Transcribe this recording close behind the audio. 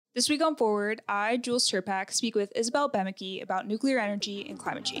This week on Forward, I, Jules Turpak, speak with Isabel Bemeke about nuclear energy and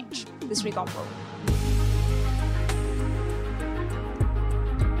climate change. This week on Forward.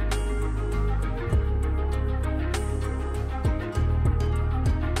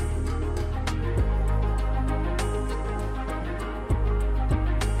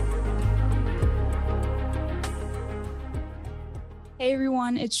 Hey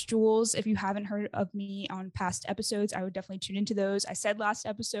everyone, it's Jules. If you haven't heard of me on past episodes, I would definitely tune into those. I said last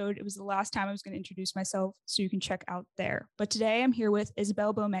episode, it was the last time I was going to introduce myself, so you can check out there. But today I'm here with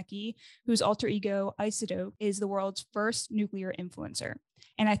Isabel Bemeke, whose alter ego, Isotope, is the world's first nuclear influencer.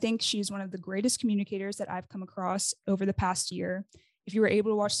 And I think she's one of the greatest communicators that I've come across over the past year. If you were able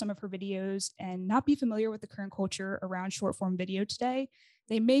to watch some of her videos and not be familiar with the current culture around short form video today,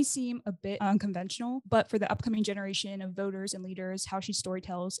 they may seem a bit unconventional, but for the upcoming generation of voters and leaders, how she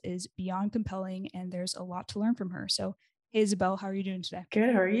storytells is beyond compelling, and there's a lot to learn from her. So, hey, Isabel, how are you doing today?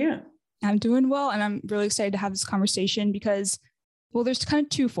 Good. How are you? I'm doing well, and I'm really excited to have this conversation because, well, there's kind of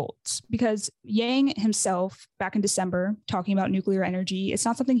two folds. Because Yang himself, back in December, talking about nuclear energy, it's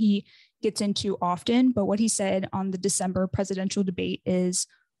not something he gets into often, but what he said on the December presidential debate is,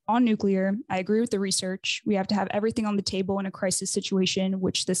 on nuclear, I agree with the research. We have to have everything on the table in a crisis situation,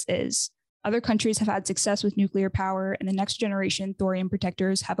 which this is. Other countries have had success with nuclear power, and the next generation thorium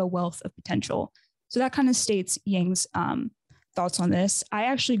protectors have a wealth of potential. So that kind of states Yang's thoughts on this. I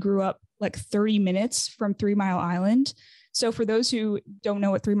actually grew up like 30 minutes from 3 Mile Island. So for those who don't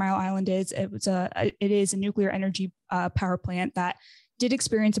know what 3 Mile Island is, it is a nuclear energy power plant that did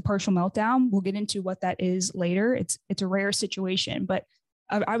experience a partial meltdown. We'll get into what that is later. It's a rare situation, but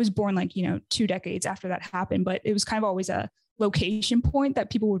I was born 2 decades after that happened, but it was kind of always a location point that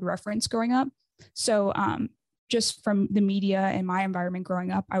people would reference growing up. So just from the media and my environment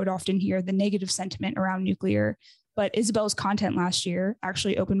growing up, I would often hear the negative sentiment around nuclear. But Isabel's content last year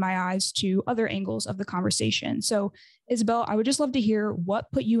actually opened my eyes to other angles of the conversation. So Isabel, I would just love to hear what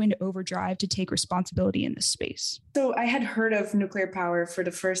put you into overdrive to take responsibility in this space. So I had heard of nuclear power for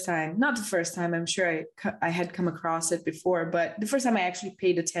the first time, not the first time, I'm sure I had come across it before, but the first time I actually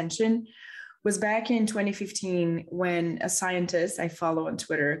paid attention was back in 2015 when a scientist I follow on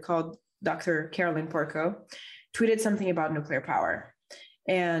Twitter called Dr. Carolyn Porco tweeted something about nuclear power.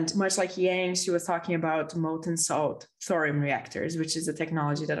 And much like Yang, she was talking about molten salt thorium reactors, which is a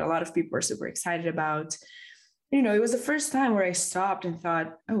technology that a lot of people are super excited about. You know, it was the first time where I stopped and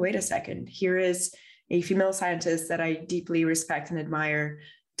thought, oh, wait a second, here is a female scientist that I deeply respect and admire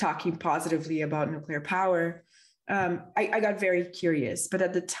talking positively about nuclear power. I got very curious, but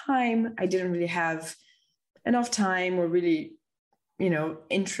at the time, I didn't really have enough time or really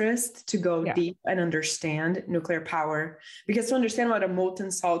interest to go deep and understand nuclear power. Because to understand what a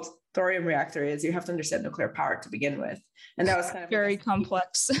molten salt thorium reactor is, you have to understand nuclear power to begin with. And that was kind of very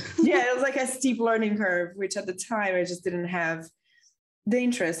complex. Yeah, it was like a steep learning curve, which at the time I just didn't have the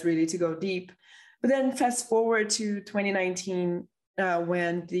interest really to go deep. But then fast forward to 2019,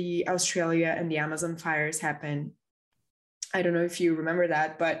 when the Australia and the Amazon fires happened. I don't know if you remember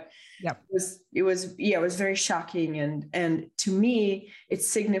that, but it was very shocking. And to me, it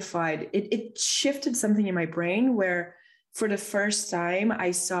signified, it shifted something in my brain where for the first time,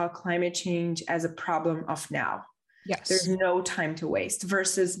 I saw climate change as a problem of now. Yes. There's no time to waste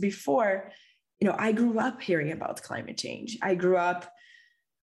versus before, I grew up hearing about climate change. I grew up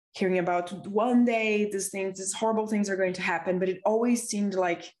hearing about one day these horrible things are going to happen, but it always seemed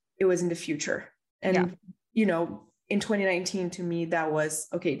like it was in the future. And, in 2019, to me, that was,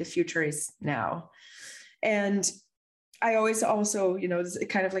 okay, the future is now. And I always also, it's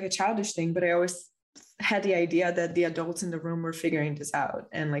kind of like a childish thing, but I always had the idea that the adults in the room were figuring this out.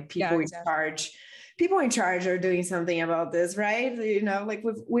 And like people in charge are doing something about this, right?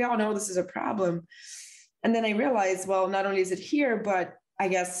 We all know this is a problem. And then I realized, well, not only is it here, but I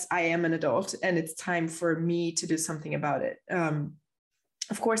guess I am an adult and it's time for me to do something about it.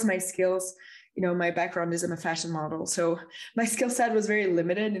 Of course, my skills, my background is I'm a fashion model. So my skill set was very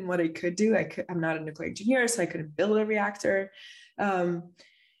limited in what I could do. I'm not a nuclear engineer, so I couldn't build a reactor.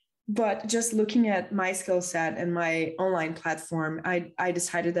 But just looking at my skill set and my online platform, I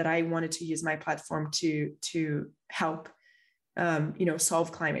decided that I wanted to use my platform to help,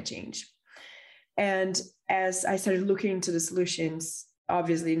 solve climate change. And as I started looking into the solutions,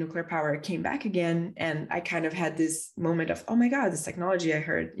 obviously nuclear power came back again. And I kind of had this moment of, oh my God, this technology I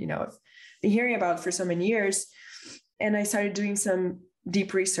heard, I've been hearing about for so many years. And I started doing some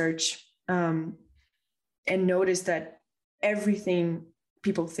deep research and noticed that everything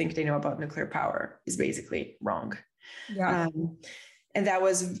people think they know about nuclear power is basically wrong. Yeah. And that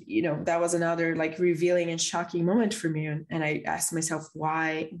was, that was another like revealing and shocking moment for me. And I asked myself,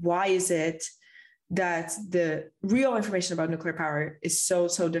 why is it that the real information about nuclear power is so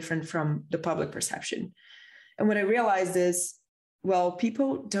different from the public perception? And what I realized is, well,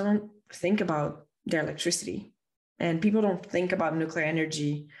 people don't think about their electricity, and people don't think about nuclear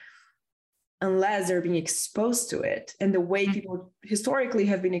energy unless they're being exposed to it. And the way people historically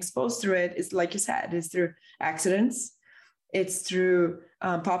have been exposed to it is, like you said, is through accidents. It's through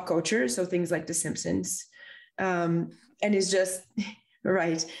pop culture, so things like The Simpsons, and it's just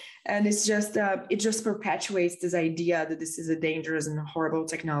right. And it's just it just perpetuates this idea that this is a dangerous and horrible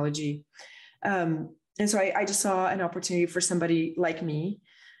technology. And so I just saw an opportunity for somebody like me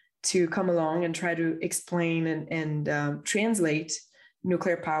to come along and try to explain and translate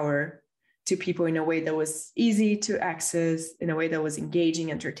nuclear power to people in a way that was easy to access, in a way that was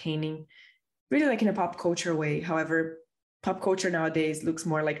engaging, entertaining, really like in a pop culture way. However, pop culture nowadays looks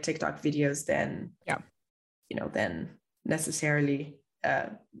more like TikTok videos than, than necessarily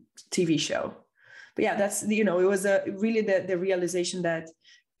a TV show. But yeah, that's, it was really the realization that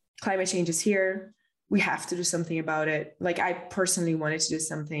climate change is here. We have to do something about it. Like, I personally wanted to do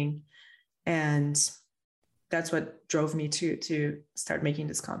something, and that's what drove me to start making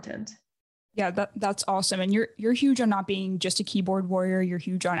this content. Yeah, that's awesome. And you're huge on not being just a keyboard warrior. You're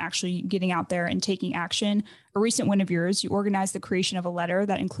huge on actually getting out there and taking action. A recent win of yours, you organized the creation of a letter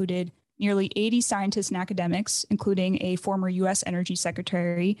that included nearly 80 scientists and academics, including a former U.S. Energy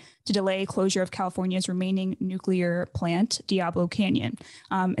Secretary, to delay closure of California's remaining nuclear plant, Diablo Canyon.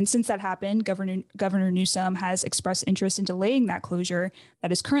 And since that happened, Governor Newsom has expressed interest in delaying that closure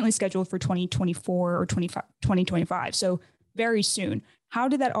that is currently scheduled for 2024 or 2025. So very soon. How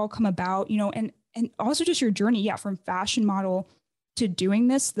did that all come about? And also just your journey, from fashion model to doing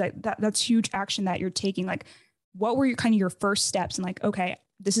this, that's huge action that you're taking. Like, what were your first steps? And like, okay,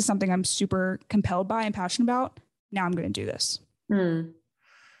 this is something I'm super compelled by and passionate about. Now I'm going to do this. I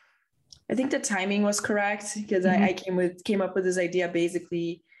think the timing was correct, because I came up with this idea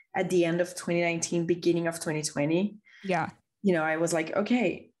basically at the end of 2019, beginning of 2020. Yeah. I was like,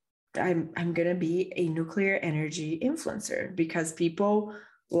 okay, I'm going to be a nuclear energy influencer, because people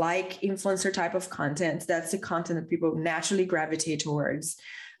like influencer type of content. That's the content that people naturally gravitate towards.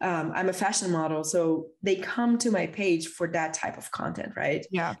 I'm a fashion model, so they come to my page for that type of content, right?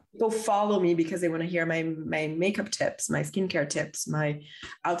 Yeah. People follow me because they want to hear my makeup tips, my skincare tips, my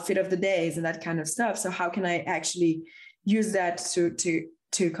outfit of the days, and that kind of stuff. So how can I actually use that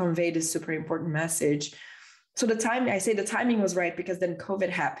to convey this super important message? So the timing was right, because then COVID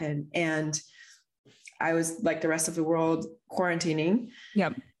happened and I was, like the rest of the world, quarantining.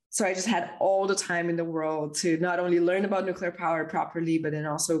 Yep. So I just had all the time in the world to not only learn about nuclear power properly, but then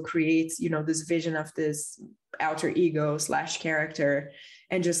also create, this vision of this alter ego / character,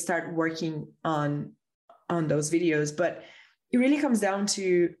 and just start working on those videos. But it really comes down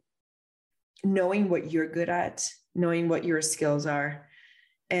to knowing what you're good at, knowing what your skills are.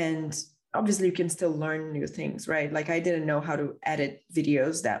 And obviously you can still learn new things, right? Like, I didn't know how to edit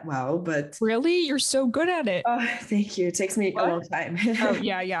videos that well, but really, you're so good at it. Oh, thank you. It takes me a long time. Oh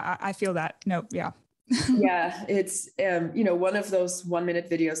yeah. I feel that. No, yeah. Yeah. It's, one of those 1 minute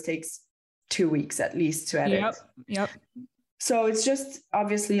videos takes 2 weeks at least to edit. Yep. So it's just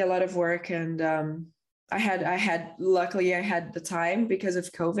obviously a lot of work. And luckily I had the time because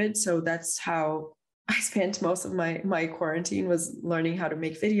of COVID. So that's how I spent most of my quarantine, was learning how to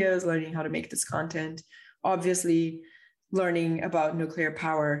make videos, learning how to make this content, obviously learning about nuclear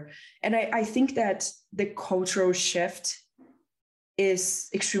power. And I think that the cultural shift is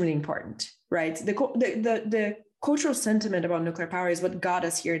extremely important, right? The cultural sentiment about nuclear power is what got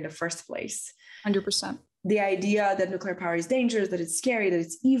us here in the first place. 100%. The idea that nuclear power is dangerous, that it's scary, that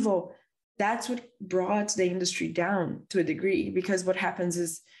it's evil, that's what brought the industry down to a degree. Because what happens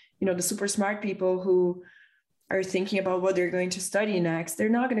is, the super smart people who are thinking about what they're going to study next, they're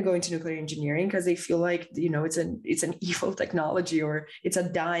not going to go into nuclear engineering because they feel like, it's an evil technology, or it's a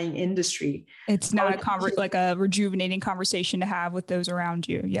dying industry. It's not like a rejuvenating conversation to have with those around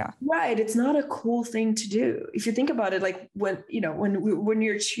you. Yeah. Right. It's not a cool thing to do. If you think about it, like when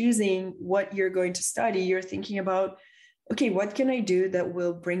you're choosing what you're going to study, you're thinking about, okay, what can I do that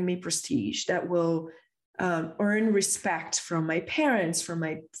will bring me prestige, that will earn respect from my parents, from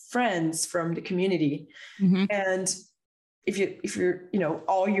my friends, from the community. Mm-hmm. And if you're,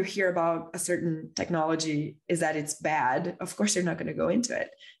 all you hear about a certain technology is that it's bad, of course you're not going to go into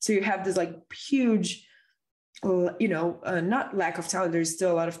it. So you have this like huge, not lack of talent. There's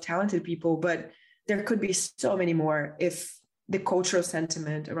still a lot of talented people, but there could be so many more if the cultural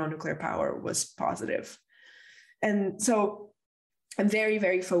sentiment around nuclear power was positive. And so I'm very,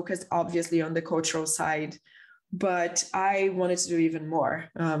 very focused, obviously, on the cultural side, but I wanted to do even more,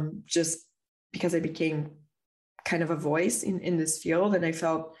 just because I became kind of a voice in this field, and I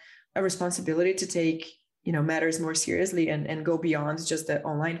felt a responsibility to take matters more seriously and go beyond just the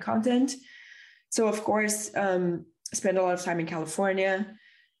online content. So of course, spent a lot of time in California,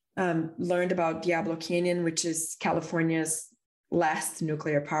 learned about Diablo Canyon, which is California's last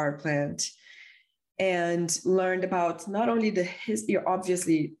nuclear power plant, and learned about not only the history,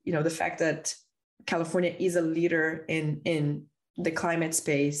 obviously, the fact that California is a leader in the climate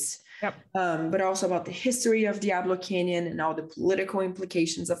space, Yep. But also about the history of Diablo Canyon and all the political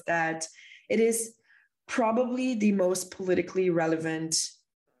implications of that. It is probably the most politically relevant.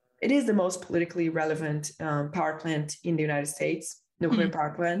 It is the most politically relevant power plant in the United States, nuclear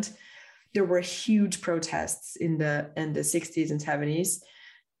power plant. There were huge protests in the 60s and 70s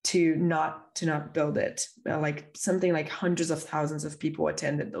to not build it. Like something like hundreds of thousands of people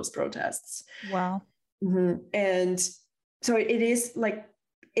attended those protests. Wow. Mm-hmm. And so it is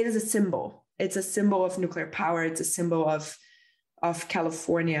a symbol. It's a symbol of nuclear power. It's a symbol of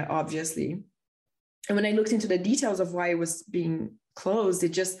California, obviously. And when I looked into the details of why it was being closed, it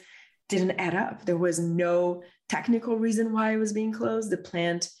just didn't add up. There was no technical reason why it was being closed. The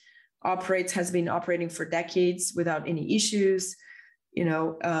plant has been operating for decades without any issues,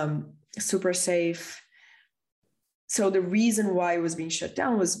 super safe. So the reason why it was being shut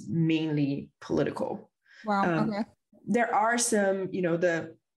down was mainly political. Wow. Okay. There are some,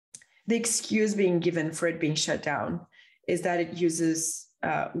 the excuse being given for it being shut down is that it uses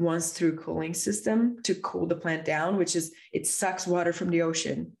once-through cooling system to cool the plant down, which is it sucks water from the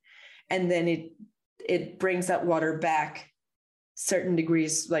ocean, and then it brings that water back certain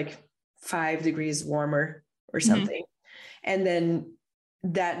degrees, like 5 degrees warmer or something. And then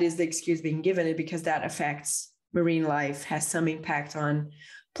that is the excuse being given, it because that affects marine life, has some impact on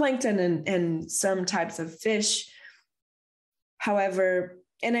plankton and some types of fish. However,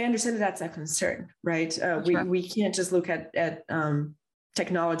 and I understand that that's a concern, right? We can't just look at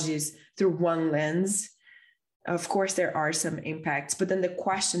technologies through one lens. Of course, there are some impacts, but then the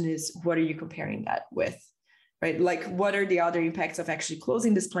question is, what are you comparing that with, right? Like, what are the other impacts of actually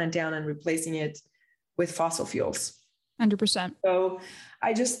closing this plant down and replacing it with fossil fuels? 100%. So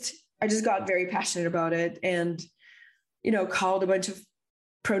I just got very passionate about it, and called a bunch of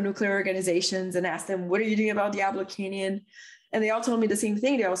pro-nuclear organizations and asked them, what are you doing about Diablo Canyon? And they all told me the same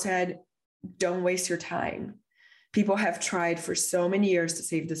thing. They all said, don't waste your time. People have tried for so many years to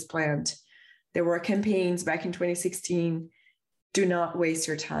save this plant. There were campaigns back in 2016. Do not waste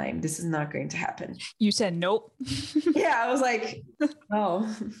your time. This is not going to happen. You said nope. Yeah, I was like,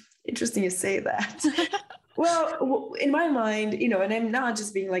 oh, interesting you say that. Well, in my mind, and I'm not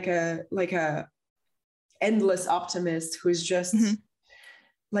just being like a endless optimist who's just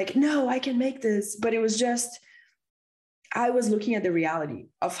like, no, I can make this. But it was just, I was looking at the reality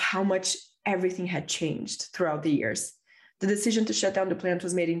of how much everything had changed throughout the years. The decision to shut down the plant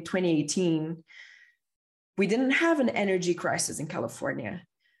was made in 2018. We didn't have an energy crisis in California.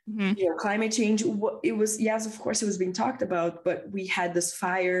 Climate change, it was, yes, of course, it was being talked about, but we had these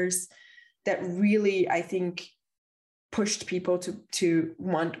fires that really, I think, pushed people to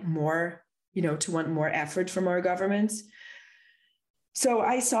want more, to want more effort from our governments. So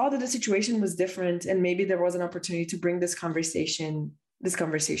I saw that the situation was different, and maybe there was an opportunity to bring this conversation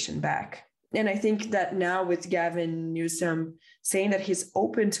back. And I think that now with Gavin Newsom saying that he's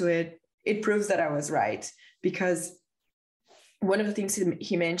open to it, it proves that I was right. Because one of the things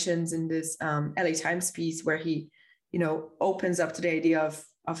he mentions in this LA Times piece, where he, opens up to the idea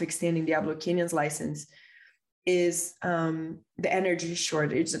of extending Diablo Canyon's license, is the energy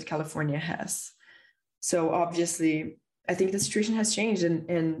shortage that California has. So obviously, I think the situation has changed,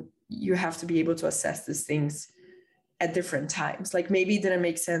 and you have to be able to assess these things at different times. Like, maybe it didn't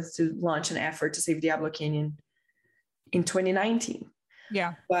make sense to launch an effort to save Diablo Canyon in 2019.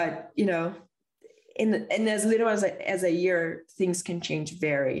 Yeah. But, in as little as a year, things can change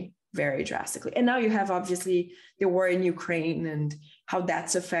very, very drastically. And now you have, obviously, the war in Ukraine and how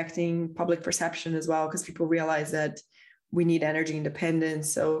that's affecting public perception as well, because people realize that we need energy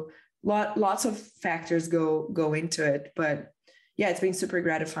independence. So lots of factors go into it. But yeah, it's been super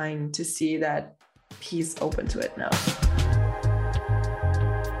gratifying to see that he's open to it now.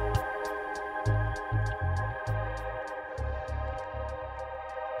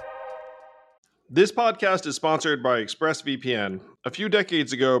 This podcast is sponsored by ExpressVPN. A few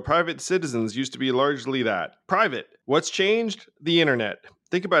decades ago, private citizens used to be largely that. Private. What's changed? The internet.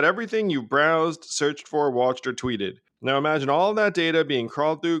 Think about everything you've browsed, searched for, watched, or tweeted. Now imagine all of that data being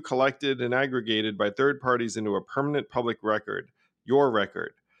crawled through, collected, and aggregated by third parties into a permanent public record. your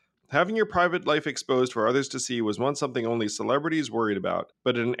record. Having your private life exposed for others to see was once something only celebrities worried about.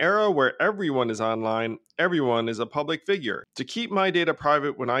 But in an era where everyone is online, everyone is a public figure. To keep my data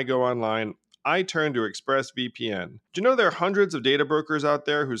private when I go online, I turn to ExpressVPN. Do you know there are hundreds of data brokers out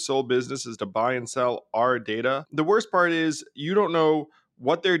there whose sole business is to buy and sell our data? The worst part is you don't know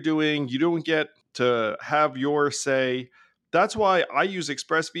what they're doing. You don't get to have your say. That's why I use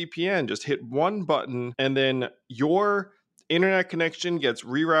ExpressVPN. Just hit one button and then your internet connection gets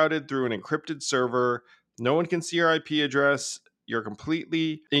rerouted through an encrypted server. No one can see your IP address. You're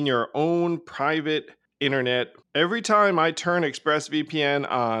completely in your own private internet. Every time I turn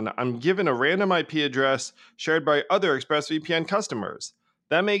ExpressVPN on, I'm given a random IP address shared by other ExpressVPN customers.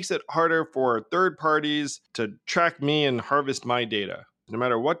 That makes it harder for third parties to track me and harvest my data. No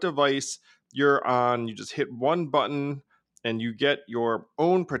matter what device you're on, you just hit one button and you get your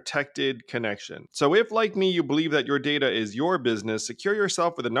own protected connection. So if, like me, you believe that your data is your business, secure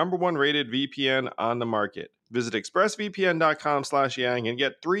yourself with the /1 rated VPN on the market. Visit expressvpn.com/yang and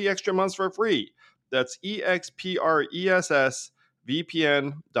get 3 extra months for free. That's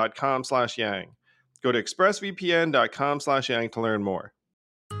expressvpn.com/yang. Go to expressvpn.com/yang to learn more.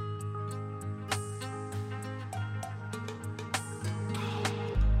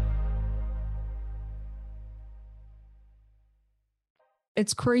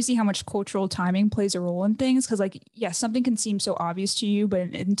 It's crazy how much cultural timing plays a role in things. Cause like, yes, something can seem so obvious to you, but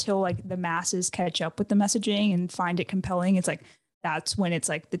until like the masses catch up with the messaging and find it compelling, it's like, that's when it's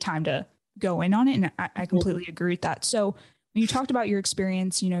like the time to go in on it. And I completely agree with that. So when you talked about your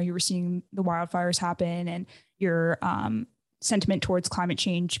experience, you were seeing the wildfires happen and your sentiment towards climate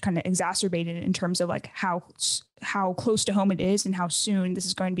change kind of exacerbated in terms of like how close to home it is and how soon this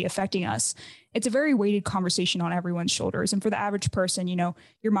is going to be affecting us. It's a very weighted conversation on everyone's shoulders. And for the average person,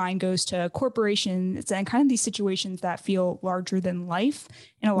 your mind goes to corporations and kind of these situations that feel larger than life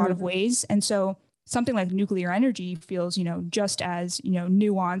in a lot of ways. And so something like nuclear energy feels, just as,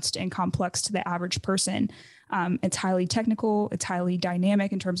 nuanced and complex to the average person. It's highly technical, it's highly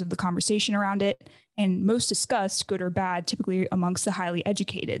dynamic in terms of the conversation around it, and most discussed, good or bad, typically amongst the highly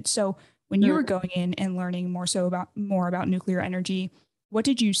educated. So when you were going in and learning more about nuclear energy, what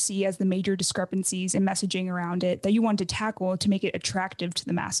did you see as the major discrepancies in messaging around it that you wanted to tackle to make it attractive to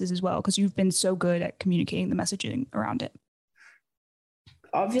the masses as well? Because you've been so good at communicating the messaging around it.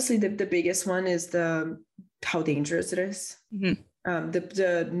 Obviously, the biggest one is how dangerous it is. Mm-hmm.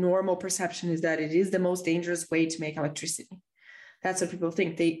 The normal perception is that it is the most dangerous way to make electricity. That's what people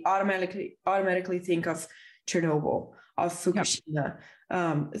think. They automatically think of Chernobyl, of Fukushima,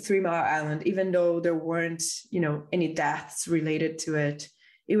 3 Mile Island, even though there weren't, any deaths related to it.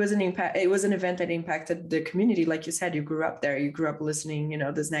 It was an impact. It was an event that impacted the community. Like you said, you grew up there, you grew up listening,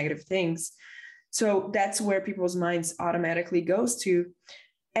 those negative things. So that's where people's minds automatically goes to.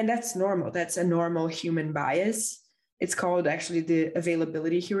 And that's normal. That's a normal human bias. It's called actually the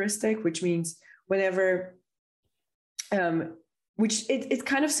availability heuristic, which means whenever, it's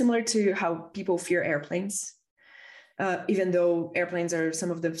kind of similar to how people fear airplanes, even though airplanes are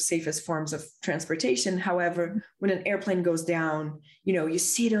some of the safest forms of transportation. However, when an airplane goes down, you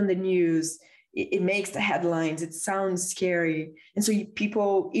see it on the news, it makes the headlines, it sounds scary. And so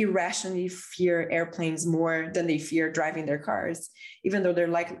people irrationally fear airplanes more than they fear driving their cars, even though the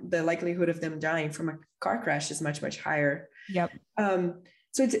likelihood of them dying from a car crash is much, much higher. Yep. So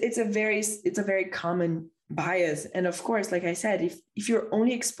it's a very common bias. And of course, like I said, if your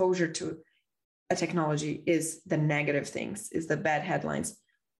only exposure to a technology is the negative things, is the bad headlines,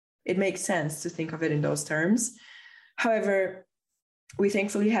 it makes sense to think of it in those terms. However, we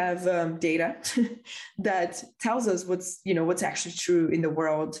thankfully have data that tells us what's actually true in the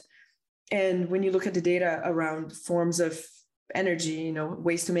world. And when you look at the data around forms of energy,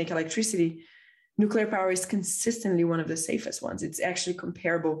 ways to make electricity, nuclear power is consistently one of the safest ones. It's actually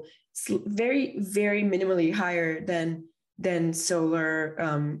comparable. It's very, very minimally higher than solar,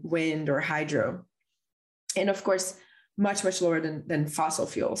 wind, or hydro. And of course, much, much lower than fossil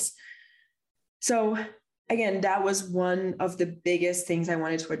fuels. So again, that was one of the biggest things I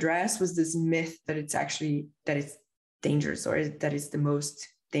wanted to address, was this myth that it's dangerous, or that it's the most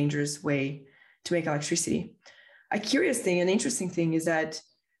dangerous way to make electricity. A curious thing, an interesting thing, is that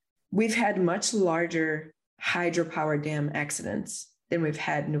we've had much larger hydropower dam accidents than we've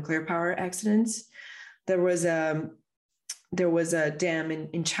had nuclear power accidents. There was a dam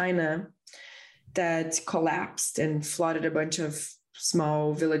in China that collapsed and flooded a bunch of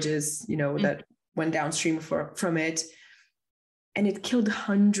small villages, that went downstream from it, and it killed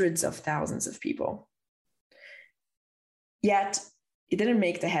hundreds of thousands of people. Yet it didn't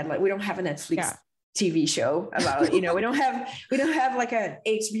make the headline. We don't have a Netflix TV show about, we don't have like a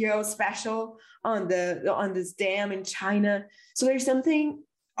HBO special on this dam in China. So there's something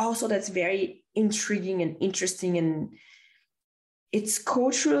also that's very intriguing and interesting, and it's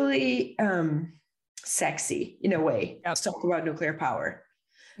culturally sexy in a way. Yep. To talk about nuclear power.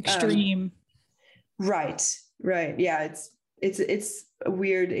 Extreme. Right. Yeah, it's a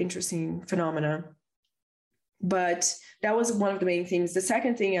weird, interesting phenomena. But that was one of the main things. The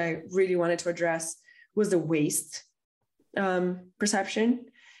second thing I really wanted to address was the waste perception.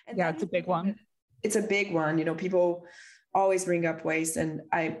 And yeah, it's a big one. It's a big one. People always bring up waste, and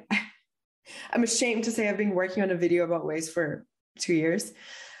I'm ashamed to say I've been working on a video about waste for 2 years.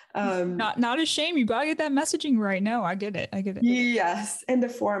 Not a shame. You gotta get that messaging right. No, I get it. Yes, and the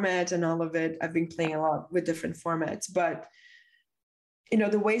format and all of it. I've been playing a lot with different formats, but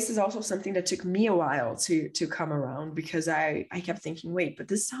the waste is also something that took me a while to come around, because I kept thinking, wait, but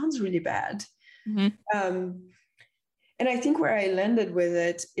this sounds really bad. Mm-hmm. And I think where I landed with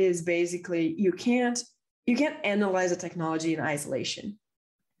it is basically you can't analyze a technology in isolation,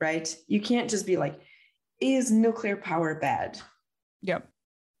 right? You can't just be like, is nuclear power bad? Yep.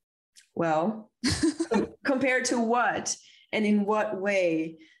 Well, compared to what and in what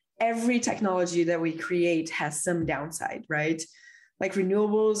way? Every technology that we create has some downside, right? Like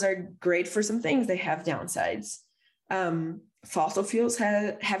renewables are great for some things, they have downsides. Fossil fuels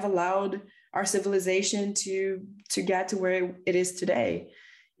have allowed our civilization to get to where it is today.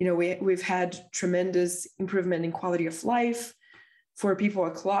 We've had tremendous improvement in quality of life for people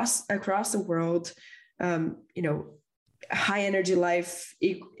across the world. High energy life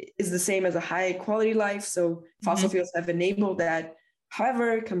is the same as a high quality life. So fossil fuels have enabled that.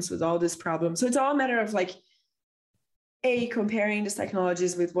 However, it comes with all this problem. So it's all a matter of like, comparing these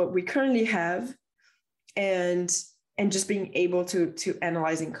technologies with what we currently have, and just being able to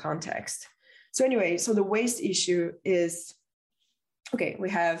analyze in context. So anyway, so the waste issue is, okay, we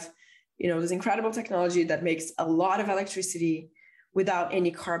have, this incredible technology that makes a lot of electricity without any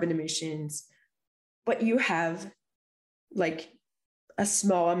carbon emissions, but you have like a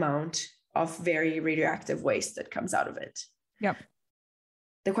small amount of very radioactive waste that comes out of it. Yep.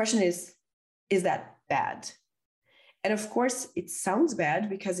 The question is that bad? And of course, it sounds bad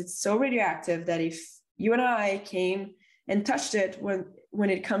because it's so radioactive that if you and I came and touched it when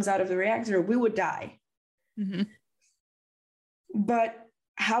it comes out of the reactor, we would die. Mm-hmm. But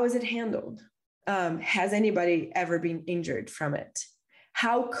how is it handled? Has anybody ever been injured from it?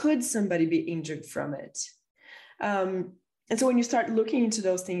 How could somebody be injured from it? And so when you start looking into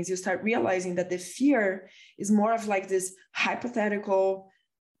those things, you start realizing that the fear is more of like this hypothetical,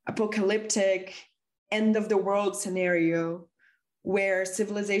 apocalyptic, end of the world scenario where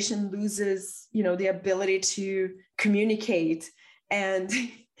civilization loses, the ability to communicate, and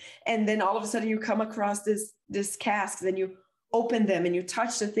then all of a sudden you come across this cask, then you open them and you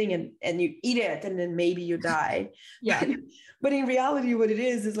touch the thing and you eat it, and then maybe you die. Yeah. But in reality, what it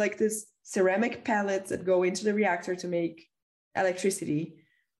is like this ceramic pellets that go into the reactor to make electricity.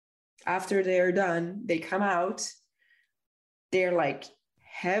 After they're done, they come out, they're like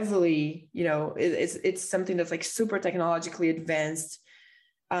heavily, it's something that's like super technologically advanced.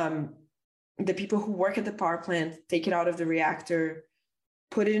 The people who work at the power plant take it out of the reactor,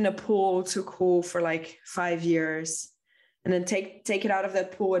 put it in a pool to cool for like 5 years, and then take it out of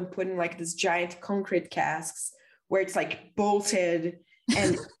that pool and put in like this giant concrete casks where it's like bolted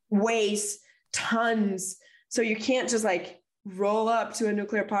and weighs tons. So you can't just like roll up to a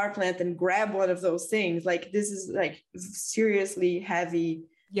nuclear power plant and grab one of those things. Like this is like seriously heavy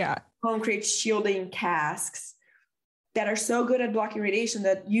concrete shielding casks that are so good at blocking radiation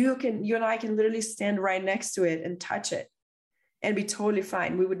that you and I can literally stand right next to it and touch it and be totally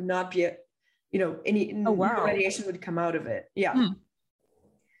fine. We would not be any radiation would come out of it. Yeah.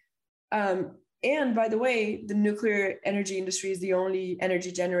 And by the way, the nuclear energy industry is the only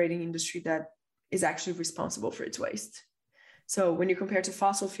energy generating industry that is actually responsible for its waste. So when you compare to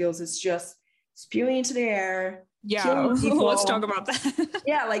fossil fuels, it's just spewing into the air. Yeah, let's talk about that.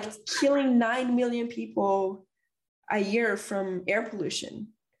 Yeah, like killing 9 million people a year from air pollution,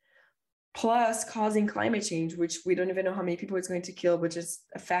 plus causing climate change, which we don't even know how many people it's going to kill, but just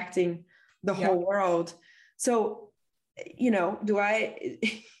affecting the whole world. So,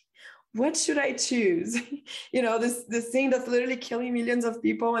 what should I choose? This thing that's literally killing millions of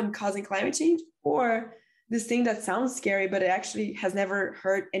people and causing climate change, or this thing that sounds scary, but it actually has never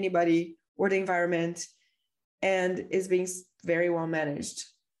hurt anybody or the environment and is being very well managed.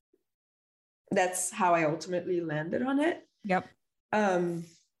 That's how I ultimately landed on it. Yep. And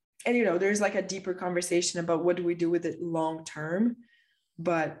there's like a deeper conversation about what do we do with it long term.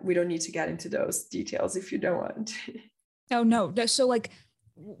 but we don't need to get into those details if you don't want. Oh, no. So like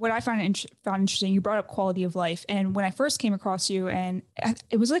what I found interesting, you brought up quality of life. And when I first came across you, and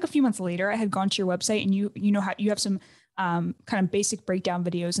it was like a few months later, I had gone to your website, and you know how you have some kind of basic breakdown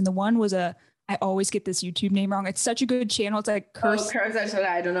videos. And the one was I always get this YouTube name wrong. It's such a good channel. It's like Curse. Oh, Curse.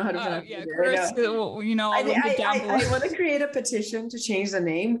 I don't know how to pronounce it. Curse. You know, I want to create a petition to change the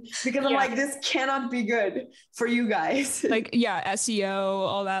name, because I'm like, this cannot be good for you guys. Like, SEO,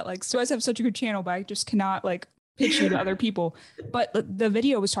 all that. Like, so I have such a good channel, but I just cannot like pitch you to other people. But the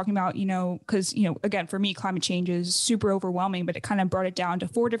video was talking about, because, again, for me, climate change is super overwhelming, but it kind of brought it down to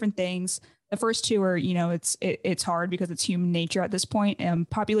 4 different things. The first 2 are, it's hard because it's human nature at this point, and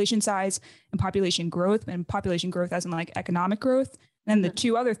population size and population growth as in like economic growth. And then the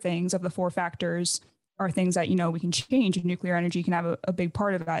 2 other things of the 4 factors are things that, we can change, and nuclear energy can have a big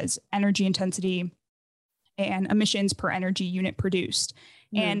part of that, is energy intensity and emissions per energy unit produced.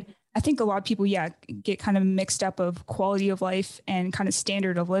 And I think a lot of people, get kind of mixed up of quality of life and kind of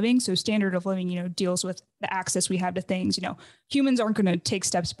standard of living. So standard of living, deals with the access we have to things. Humans aren't going to take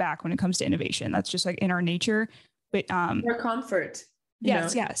steps back when it comes to innovation. That's just like in our nature. But or comfort.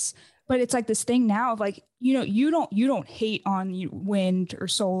 Yes. But it's like this thing now of like, you don't hate on wind or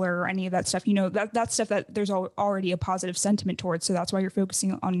solar or any of that stuff. That's stuff that there's already a positive sentiment towards. So that's why you're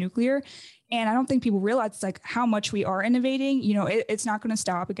focusing on nuclear. And I don't think people realize it's like how much we are innovating. It's not going to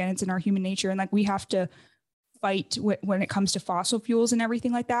stop. Again, it's in our human nature. And like we have to fight when it comes to fossil fuels and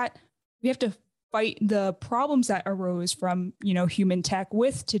everything like that. We have to fight the problems that arose from, human tech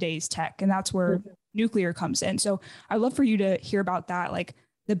with today's tech. And that's where nuclear comes in. So I'd love for you to hear about that, like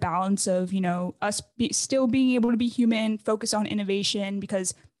the balance of, us still being able to be human, focus on innovation,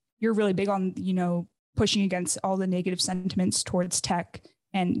 because you're really big on, pushing against all the negative sentiments towards tech.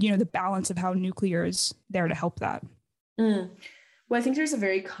 And, the balance of how nuclear is there to help that. Well, I think there's a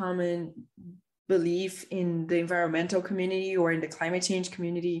very common belief in the environmental community or in the climate change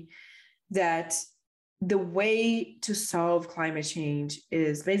community that the way to solve climate change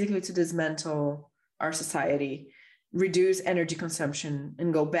is basically to dismantle our society, reduce energy consumption,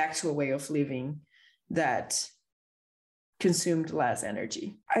 and go back to a way of living that consumed less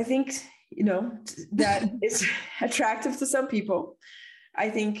energy. I think, that is attractive to some people. I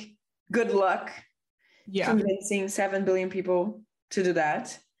think good luck convincing 7 billion people to do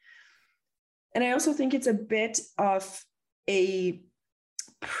that. And I also think it's a bit of a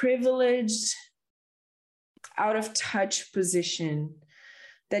privileged, out of touch position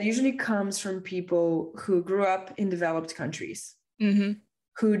that usually comes from people who grew up in developed countries,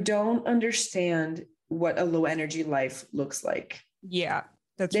 who don't understand what a low energy life looks like. Yeah.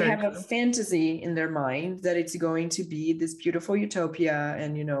 They have a fantasy in their mind that it's going to be this beautiful utopia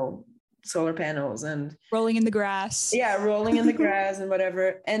and, solar panels and rolling in the grass. Yeah, rolling in the grass and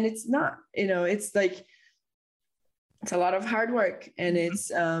whatever. And it's not, it's like, it's a lot of hard work, and it's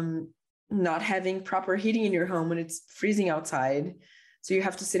not having proper heating in your home when it's freezing outside. So you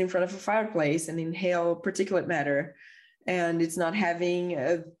have to sit in front of a fireplace and inhale particulate matter. And it's not having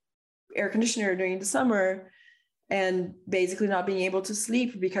an air conditioner during the summer, and basically not being able to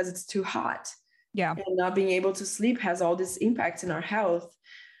sleep because it's too hot. Yeah. And not being able to sleep has all this impact in our health.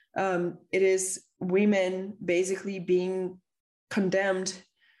 It is women basically being condemned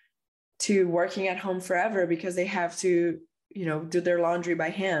to working at home forever because they have to, do their laundry by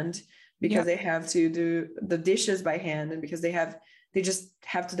hand, because they have to do the dishes by hand, and because they just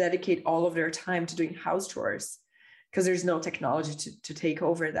have to dedicate all of their time to doing house chores because there's no technology to take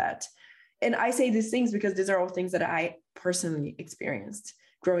over that. And I say these things because these are all things that I personally experienced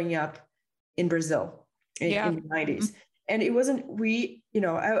growing up in Brazil in the 90s. And it wasn't,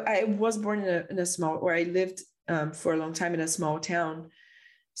 I was born in a small, or I lived for a long time in a small town.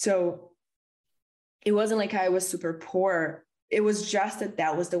 So it wasn't like I was super poor. It was just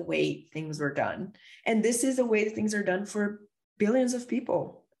that was the way things were done. And this is the way that things are done for billions of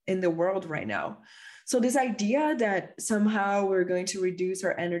people in the world right now. So this idea that somehow we're going to reduce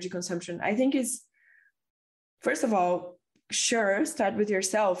our energy consumption, I think is, first of all, sure, start with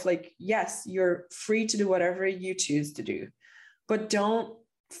yourself. Like, yes, you're free to do whatever you choose to do, but don't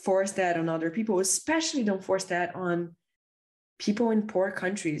force that on other people. Especially don't force that on people in poor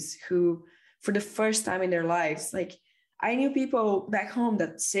countries who, for the first time in their lives, like I knew people back home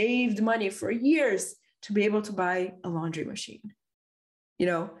that saved money for years to be able to buy a laundry machine,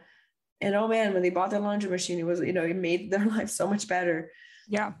 and oh man, when they bought the laundry machine, it was, it made their life so much better.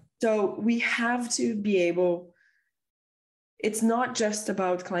 Yeah. So we have to be able, it's not just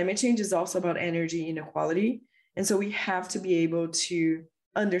about climate change, it's also about energy inequality. And so we have to be able to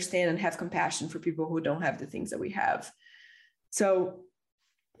understand and have compassion for people who don't have the things that we have. So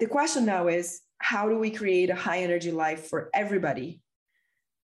the question now is, how do we create a high energy life for everybody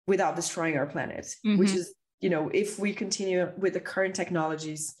without destroying our planet? Which is, if we continue with the current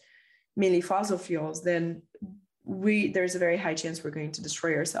technologies, mainly fossil fuels, then there's a very high chance we're going to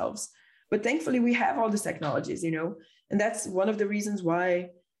destroy ourselves. But thankfully we have all these technologies, and that's one of the reasons why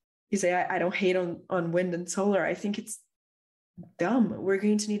you say I don't hate on wind and solar. I think it's dumb. We're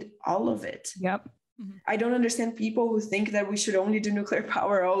going to need all of it. Yep. I don't understand people who think that we should only do nuclear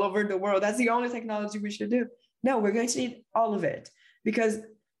power all over the world. That's the only technology we should do. No, we're going to need all of it, because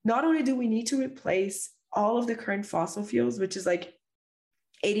not only do we need to replace all of the current fossil fuels, which is like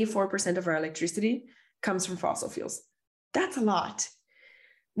 84% of our electricity comes from fossil fuels. That's a lot.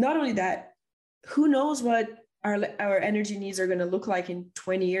 Not only that, who knows what our energy needs are going to look like in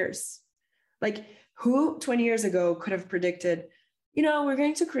 20 years? Like, who 20 years ago could have predicted, we're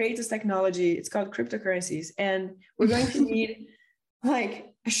going to create this technology, it's called cryptocurrencies, and we're going to need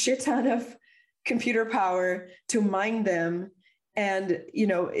like a shit ton of computer power to mine them. And,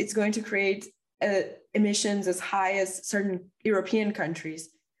 it's going to create emissions as high as certain European countries.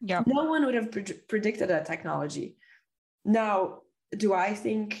 Yep. No one would have predicted that technology. Now, do I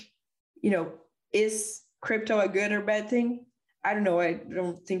think, is crypto a good or bad thing? I don't know. I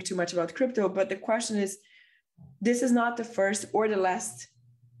don't think too much about crypto, but the question is, this is not the first or the last,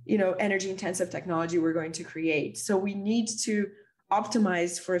 energy intensive technology we're going to create. So we need to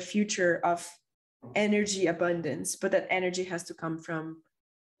optimize for a future of energy abundance, but that energy has to come from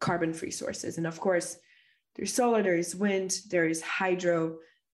carbon-free sources. And of course, there's solar, there is wind, there is hydro,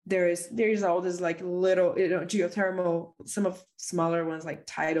 there's all this like little, geothermal, some of smaller ones like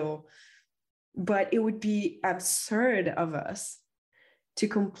tidal. But it would be absurd of us to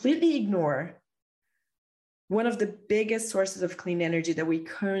completely ignore one of the biggest sources of clean energy that we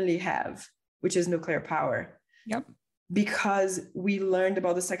currently have, which is nuclear power. Yep. Because we learned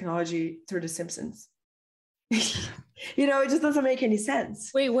about this technology through The Simpsons. It just doesn't make any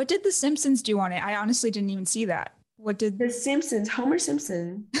sense. Wait, what did The Simpsons do on it? I honestly didn't even see that. What did The Simpsons, Homer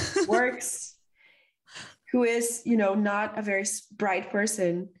Simpson works, who is, not a very bright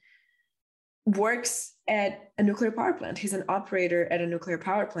person, works at a nuclear power plant. He's an operator at a nuclear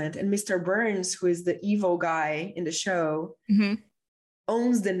power plant. And Mr. Burns, who is the evil guy in the show,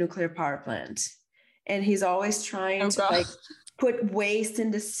 owns the nuclear power plant. And he's always trying to like put waste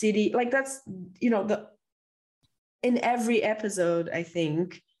in the city. Like that's, in every episode, I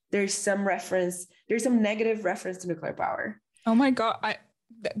think there's some negative reference to nuclear power. Oh my God.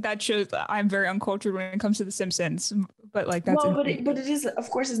 That shows that I'm very uncultured when it comes to The Simpsons, but like that's but it is, of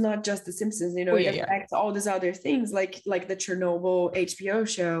course, it's not just The Simpsons. It affects all these other things, like the Chernobyl HBO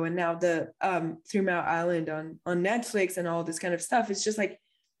show, and now the 3 Mile Island on Netflix, and all this kind of stuff. It's just like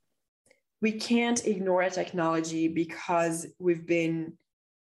we can't ignore a technology because we've been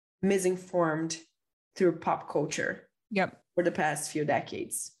misinformed through pop culture. Yep. For the past few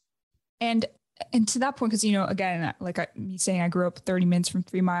decades. And to that point, because, again, like me saying I grew up 30 minutes from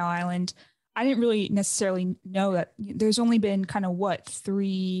 3 Mile Island, I didn't really necessarily know that there's only been kind of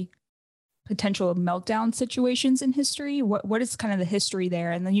 3 potential meltdown situations in history. What is kind of the history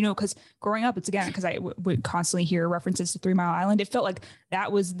there? And then, because growing up, it's again, because I would constantly hear references to 3 Mile Island. It felt like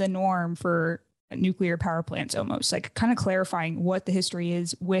that was the norm for nuclear power plants, almost like kind of clarifying what the history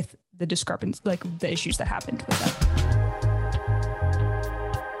is with the discrepancy, like the issues that happened with that.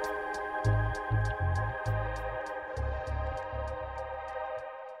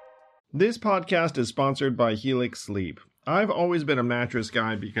 This podcast is sponsored by Helix Sleep. I've always been a mattress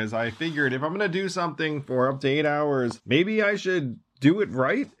guy because I figured if I'm going to do something for up to 8 hours, maybe I should do it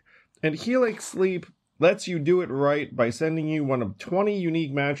right. And Helix Sleep lets you do it right by sending you one of 20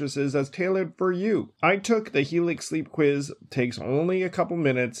 unique mattresses that's tailored for you. I took the Helix Sleep quiz, takes only a couple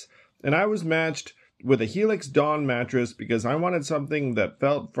minutes, and I was matched with a Helix Dawn mattress because I wanted something that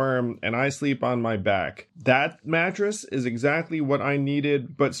felt firm and I sleep on my back. That mattress is exactly what I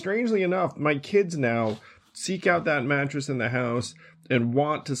needed, but strangely enough, my kids now seek out that mattress in the house and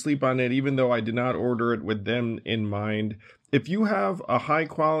want to sleep on it even though I did not order it with them in mind. If you have a high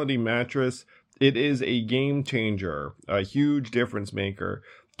quality mattress, it is a game changer, a huge difference maker.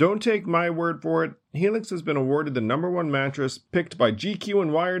 Don't take my word for it. Helix has been awarded the #1 mattress picked by GQ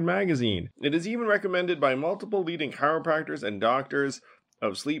and Wired magazine. It is even recommended by multiple leading chiropractors and doctors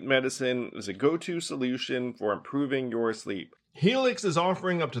of sleep medicine as a go-to solution for improving your sleep. Helix is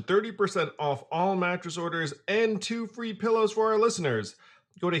offering up to 30% off all mattress orders and 2 free pillows for our listeners.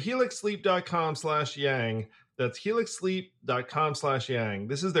 Go to helixsleep.com/yang. That's helixsleep.com/yang.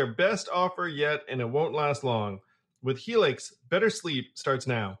 This is their best offer yet, and it won't last long. With Helix, better sleep starts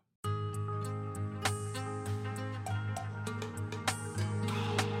now.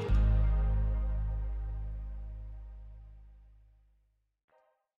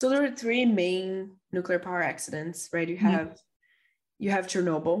 So there were three main nuclear power accidents, right? You have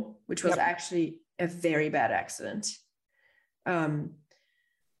Chernobyl, which was actually a very bad accident.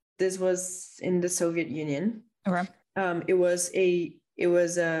 This was in the Soviet Union. Okay. It was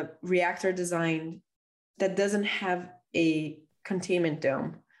a reactor design that doesn't have a containment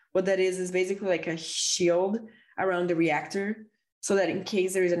dome. What that is basically like a shield around the reactor, so that in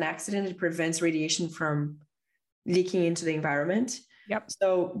case there is an accident, it prevents radiation from leaking into the environment. Yep.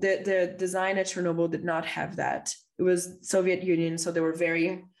 So the design at Chernobyl did not have that. It was Soviet Union, so they were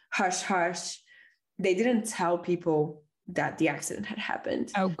very hush. They didn't tell people that the accident had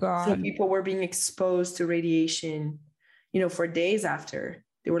happened. Oh God. So people were being exposed to radiation, for days after.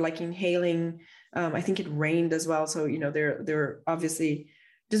 They were like inhaling. I think it rained as well. So, they're obviously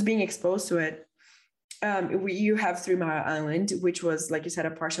just being exposed to it. You have 3 Mile Island, which was, like you said,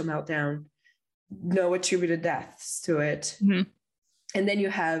 a partial meltdown, no attributed deaths to it. Mm-hmm. And then you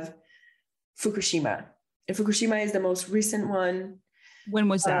have Fukushima. And Fukushima is the most recent one. When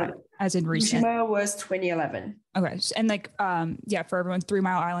was that? As in recent? Fukushima was 2011. Okay. And for everyone, 3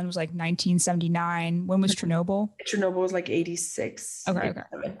 Mile Island was like 1979. When was Chernobyl? Chernobyl was like 86. Okay.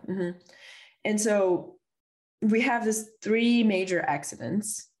 Mm-hmm. And so we have these 3 major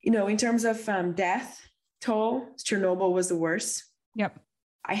accidents. In terms of death toll, Chernobyl was the worst. Yep.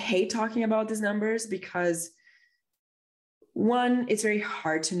 I hate talking about these numbers because, one, it's very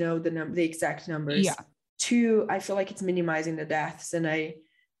hard to know the exact numbers. Yeah. 2, I feel like it's minimizing the deaths, and I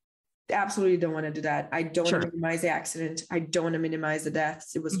absolutely don't want to do that. I don't want to minimize the accident. I don't want to minimize the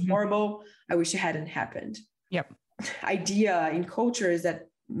deaths. It was horrible. I wish it hadn't happened. Yep. Idea in culture is that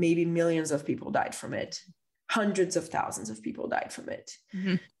maybe millions of people died from it. Hundreds of thousands of people died from it.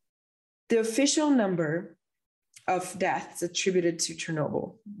 Mm-hmm. The official number of deaths attributed to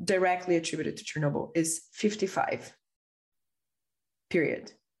Chernobyl, directly attributed to Chernobyl, is 55.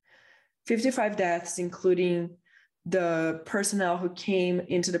 Period. 55 deaths, including the personnel who came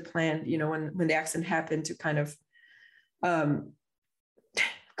into the plant, when the accident happened, to kind of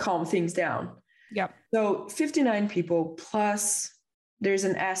calm things down. Yep. So 59 people, plus there's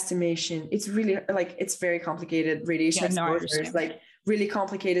an estimation. It's really it's very complicated. Radiation exposures, really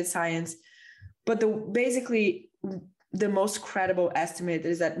complicated science. But basically the most credible estimate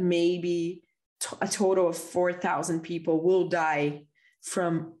is that maybe a total of 4,000 people will die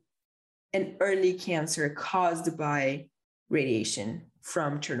from an early cancer caused by radiation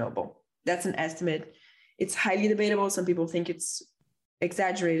from Chernobyl. That's an estimate. It's highly debatable. Some people think it's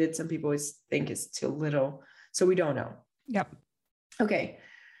exaggerated. Some people think it's too little. So we don't know. Yep. Okay.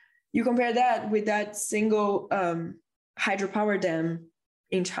 You compare that with that single hydropower dam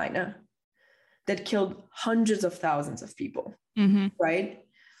in China that killed hundreds of thousands of people, right?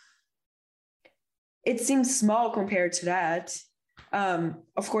 It seems small compared to that.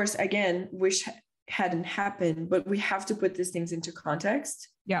 Of course, again, wish hadn't happened, but we have to put these things into context.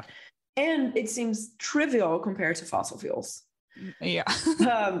 Yeah. And it seems trivial compared to fossil fuels. Yeah.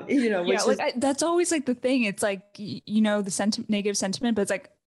 That's always like the thing. It's like, the negative sentiment, but it's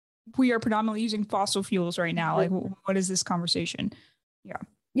like, we are predominantly using fossil fuels right now. Like, what is this conversation? Yeah.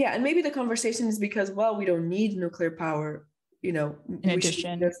 Yeah. And maybe the conversation is because, we don't need nuclear power, in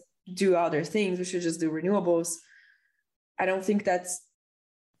addition, should just do other things. We should just do renewables. I don't think that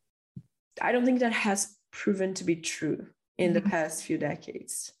has proven to be true in the past few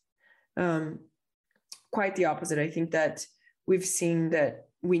decades. Quite the opposite. I think that we've seen that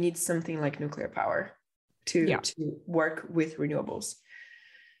we need something like nuclear power to work with renewables.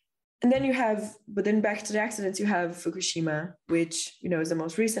 And then back to the accidents, you have Fukushima, which, is the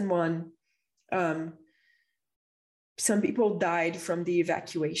most recent one. Some people died from the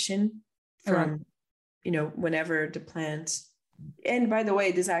evacuation from, whenever the plant, and by the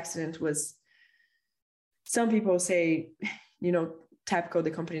way, this accident was, some people say, TEPCO,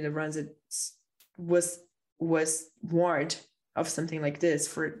 the company that runs it, was warned of something like this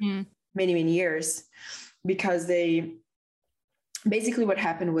for many, many years, because basically what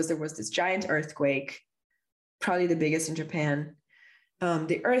happened was there was this giant earthquake, probably the biggest in Japan.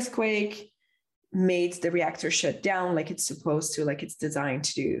 The earthquake made the reactor shut down like it's supposed to, like it's designed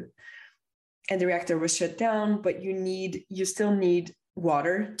to do. And the reactor was shut down, but you still need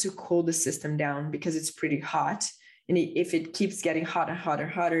water to cool the system down because it's pretty hot. And if it keeps getting hotter,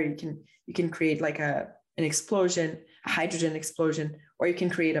 you can create like an explosion, a hydrogen explosion, or you can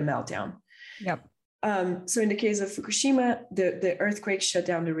create a meltdown. Yep. So in the case of Fukushima, the earthquake shut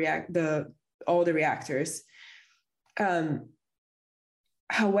down all the reactors.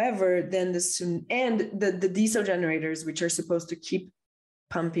 However, then the diesel generators, which are supposed to keep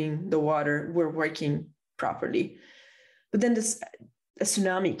pumping the water, were working properly. But then a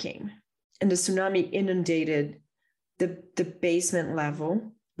tsunami came, and the tsunami inundated the basement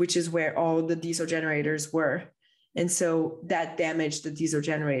level, which is where all the diesel generators were. And so that damaged the diesel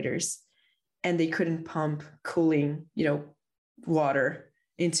generators, and they couldn't pump cooling, water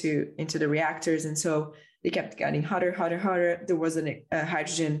into the reactors. And so they kept getting hotter. There was a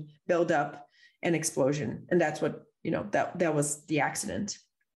hydrogen buildup and explosion. And that's what, that was the accident.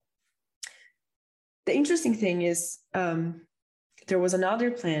 The interesting thing is there was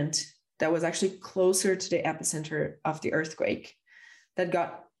another plant that was actually closer to the epicenter of the earthquake that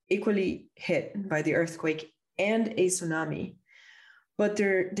got equally hit by the earthquake and a tsunami. But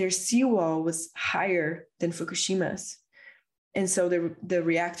their seawall was higher than Fukushima's. And so the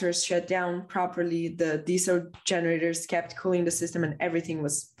reactors shut down properly, the diesel generators kept cooling the system, and everything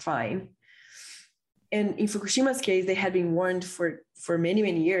was fine. And in Fukushima's case, they had been warned for many,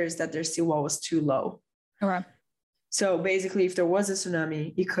 many years that their seawall was too low. Okay. So basically, if there was a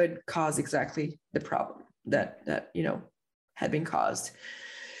tsunami, it could cause exactly the problem that had been caused.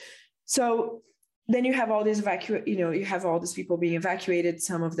 So then you have all these you have all these people being evacuated.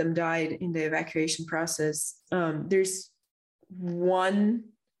 Some of them died in the evacuation process. There's one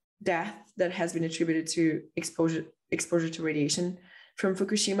death that has been attributed to exposure to radiation from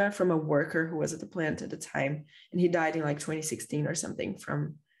Fukushima, from a worker who was at the plant at the time, and he died in like 2016 or something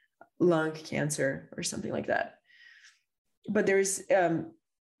from lung cancer or something like that. But there's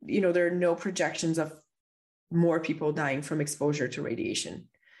there are no projections of more people dying from exposure to radiation.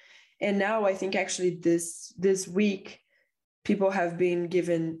 And now I think actually this week, people have been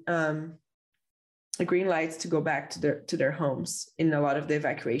given a green light to go back to their homes in a lot of the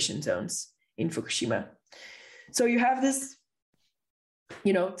evacuation zones in Fukushima. So you have this,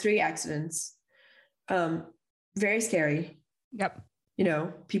 3 accidents, very scary. Yep.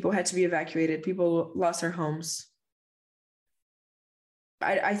 People had to be evacuated. People lost their homes.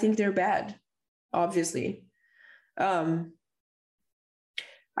 I think they're bad, obviously.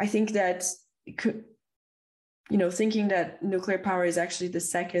 I think that thinking that nuclear power is actually the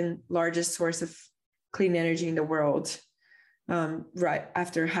second largest source of clean energy in the world, right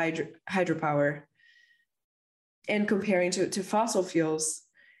after hydropower, and comparing to fossil fuels,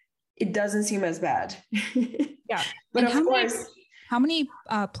 it doesn't seem as bad. Yeah. But and of course, how many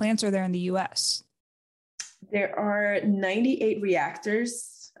plants are there in the US? There are 98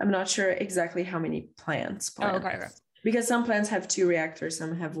 reactors. I'm not sure exactly how many plants. Oh, okay. Because some plants have 2 reactors,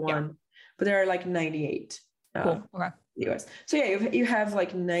 some have 1, but there are like 98. Cool. Okay. US. So yeah, you have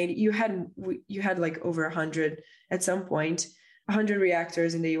like 90. You had like over 100 at some point. 100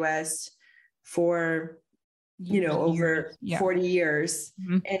 reactors in the US for over 40 years,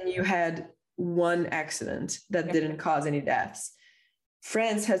 mm-hmm. and you had 1 accident that didn't cause any deaths.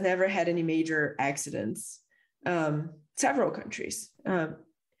 France has never had any major accidents. Several countries,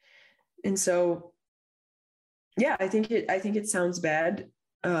 and so yeah, I think it sounds bad.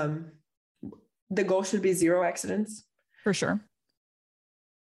 The goal should be 0 accidents for sure,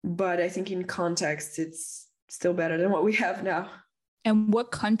 but I think in context it's still better than what we have now. And what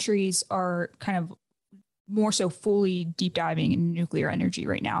countries are kind of more so fully deep diving in nuclear energy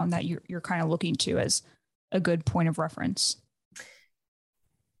right now, and that you're kind of looking to as a good point of reference?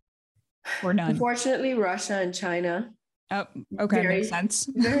 Or none? Unfortunately, Russia and China. Oh, okay, makes sense.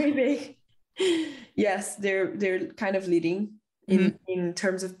 Very big. Yes, they're kind of leading in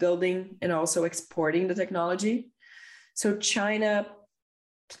terms of building and also exporting the technology. So China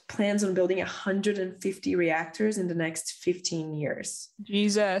plans on building 150 reactors in the next 15 years.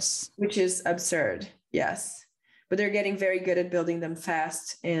 Jesus. Which is absurd. Yes. But they're getting very good at building them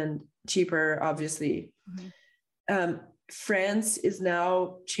fast and cheaper, obviously. Mm-hmm. France is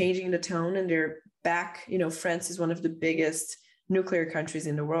now changing the tone, and they're back. France is one of the biggest nuclear countries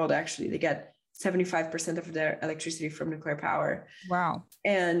in the world, actually. They get 75% of their electricity from nuclear power. Wow.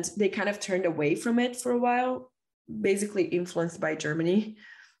 And they kind of turned away from it for a while, basically influenced by Germany.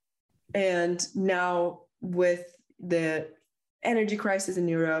 And now with the energy crisis in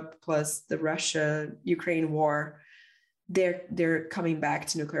Europe, plus the Russia-Ukraine war, they're coming back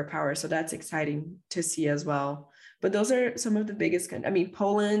to nuclear power. So that's exciting to see as well. But those are some of the biggest.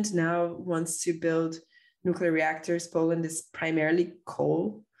 Poland now wants to build nuclear reactors. Poland is primarily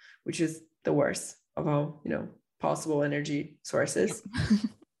coal, which is the worst of all, possible energy sources.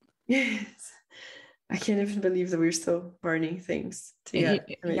 Yes. I can't even believe that we're still burning things.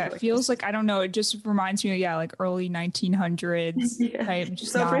 It feels like, I don't know, it just reminds me of, like early 1900s type.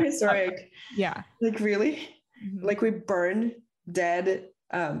 Just so prehistoric. Yeah. Like really? Mm-hmm. Like we burn dead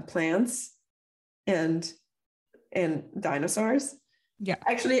plants and dinosaurs. Yeah.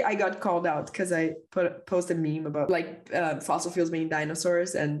 Actually, I got called out because I posted a meme about like fossil fuels being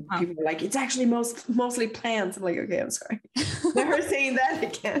dinosaurs, and people were like, it's actually mostly plants. I'm like, okay, I'm sorry. Never saying that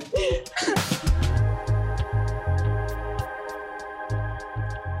again.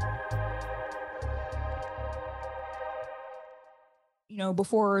 You know,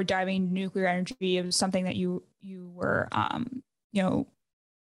 before diving into nuclear energy, it was something that you were, you know,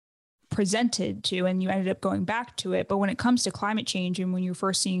 presented to, and you ended up going back to it. But when it comes to climate change, and when you're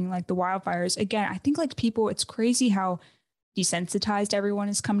first seeing like the wildfires, again, I think like people, it's crazy how desensitized everyone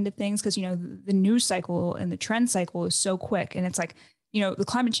is coming to things, because, you know, the news cycle and the trend cycle is so quick. And it's like, you know, the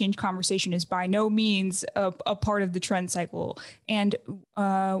climate change conversation is by no means a part of the trend cycle. And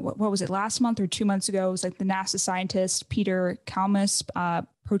what was it, last month or 2 months ago, it was like the NASA scientist Peter Kalmus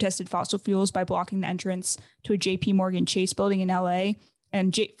protested fossil fuels by blocking the entrance to a JP Morgan Chase building in LA.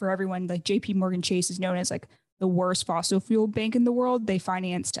 And for everyone, like JP Morgan Chase is known as like the worst fossil fuel bank in the world. They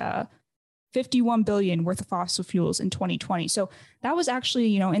financed 51 billion worth of fossil fuels in 2020. So that was actually,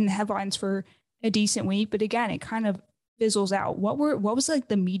 you know, in the headlines for a decent week. But again, it kind of fizzles out. What was like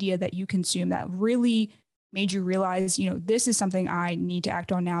the media that you consume that really made you realize, you know, this is something I need to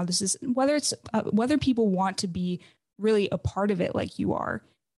act on now? This is whether people want to be really a part of it like you are,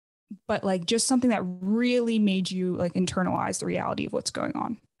 but like just something that really made you like internalize the reality of what's going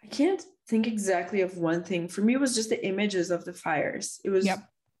on. I can't think exactly of one thing. For me, it was just the images of the fires. It was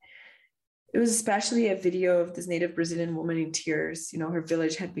especially a video of this native Brazilian woman in tears. You know, her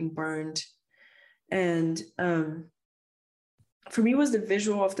village had been burned. And for me, it was the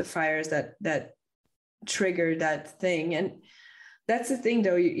visual of the fires that triggered that thing. And that's the thing,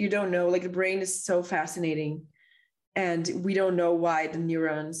 though, you don't know, like the brain is so fascinating. And we don't know why the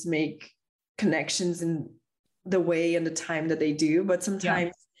neurons make connections in the way and the time that they do. But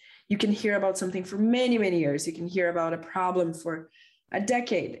sometimes you can hear about something for many, many years. You can hear about a problem for a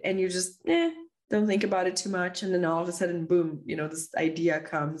decade, and you just don't think about it too much. And then all of a sudden, boom, you know, this idea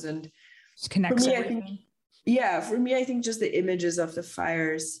comes and just connects everything. For me, I think just the images of the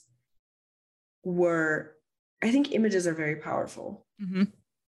fires I think images are very powerful.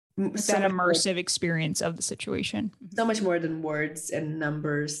 Mm-hmm. So that immersive experience of the situation. So much more than words and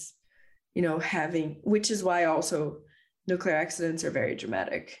numbers, you know, which is why also nuclear accidents are very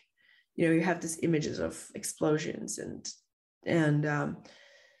dramatic. You know, you have these images of explosions and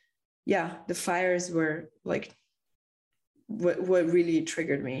the fires were like what really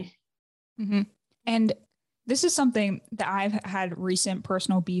triggered me. Mm-hmm. And this is something that I've had recent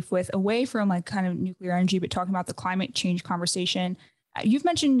personal beef with, away from like kind of nuclear energy, but talking about the climate change conversation. You've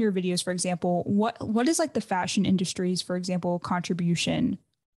mentioned in your videos, for example, what is like the fashion industry's, for example, contribution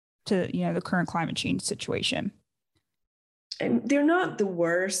to, you know, the current climate change situation? And they're not the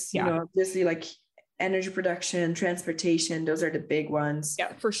worst, you know, obviously like energy production, transportation, those are the big ones.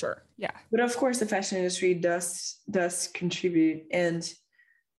 Yeah, for sure. Yeah. But of course the fashion industry does contribute, and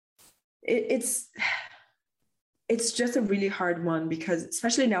it's just a really hard one, because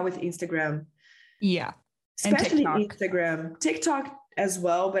especially now with Instagram. Yeah. Especially TikTok as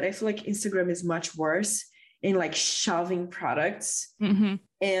well, but I feel like Instagram is much worse in like shoving products and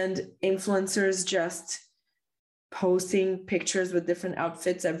influencers just posting pictures with different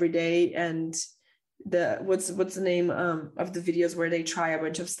outfits every day. And what's the name of the videos where they try a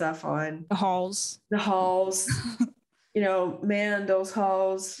bunch of stuff on? The hauls. You know, man, those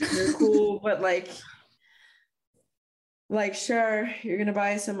hauls, they're cool, but like sure, you're gonna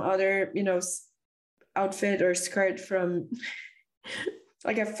buy some other, you know, outfit or skirt from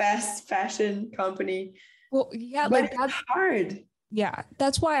like a fast fashion company. Well, yeah, but like that's hard. Yeah,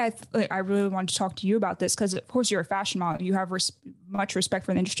 that's why I really wanted to talk to you about this, because of course you're a fashion model. You have much respect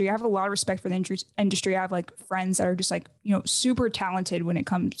for the industry. I have a lot of respect for the industry. I have like friends that are just like, you know, super talented when it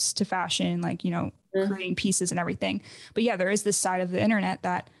comes to fashion, like, you know, creating pieces and everything. But yeah, there is this side of the internet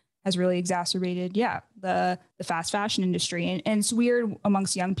that has really exacerbated, the fast fashion industry. And it's weird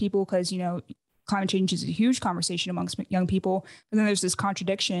amongst young people because, you know, climate change is a huge conversation amongst young people. And then there's this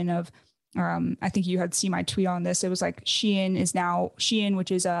contradiction of, I think you had seen my tweet on this. It was like Shein,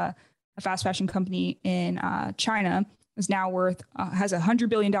 which is a fast fashion company in China, is now worth, has $100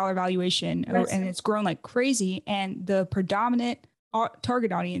 billion valuation, and it's grown like crazy. And the predominant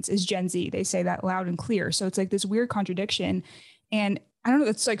target audience is Gen Z. They say that loud and clear. So it's like this weird contradiction. And I don't know,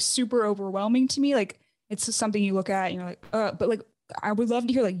 it's like super overwhelming to me. Like it's something you look at and you're like, but like, I would love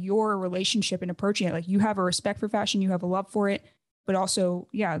to hear like your relationship in approaching it. Like you have a respect for fashion, you have a love for it, but also,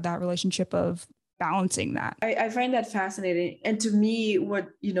 that relationship of balancing that. I find that fascinating. And to me, what,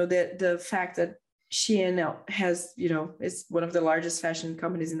 you know, the fact that Shein has, you know, is one of the largest fashion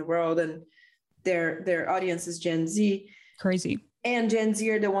companies in the world, and their audience is Gen Z. Crazy. and Gen Z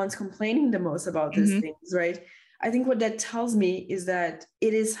are the ones complaining the most about these things, right? I think what that tells me is that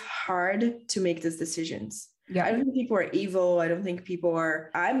it is hard to make these decisions. Yeah. I don't think people are evil. I don't think people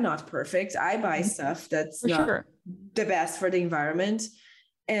are, I'm not perfect. I buy stuff that's not the best for the environment.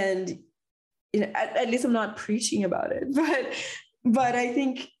 And at least I'm not preaching about it. But I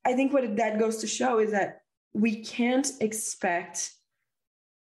think what that goes to show is that we can't expect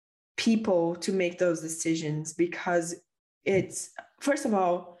people to make those decisions because it's, first of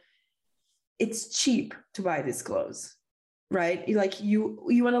all, it's cheap to buy these clothes, right? Like you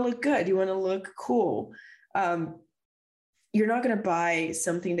want to look good. You want to look cool. You're not going to buy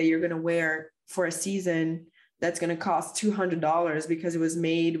something that you're going to wear for a season that's going to cost $200 because it was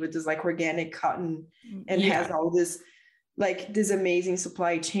made with this like organic cotton and has all this, like this amazing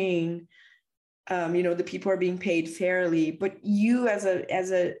supply chain. The people are being paid fairly, but you as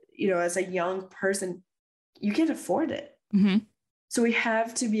a young person, you can't afford it. Mm-hmm. So we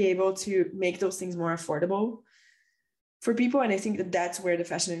have to be able to make those things more affordable for people. And I think that that's where the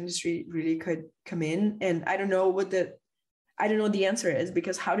fashion industry really could come in. And I don't know what the answer is,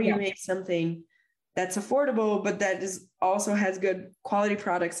 because how do you make something that's affordable, but that is also has good quality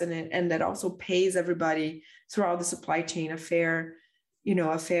products in it, and that also pays everybody throughout the supply chain a fair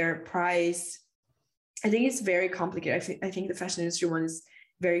price? I think it's very complicated. I think the fashion industry one is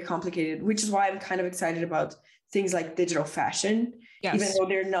very complicated, which is why I'm kind of excited about things like digital fashion, even though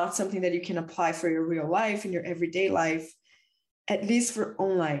they're not something that you can apply for your real life and your everyday life, at least for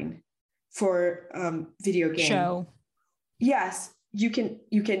online, for video game. Show. Yes, you can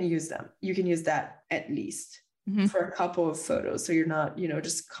use them. You can use that at least for a couple of photos. So you're not,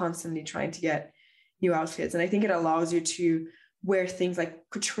 just constantly trying to get new outfits. And I think it allows you to wear things like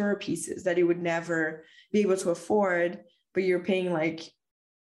couture pieces that you would never be able to afford, but you're paying like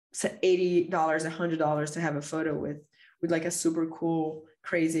 $80, $100 to have a photo with like a super cool,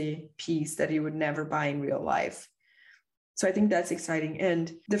 crazy piece that you would never buy in real life. So I think that's exciting.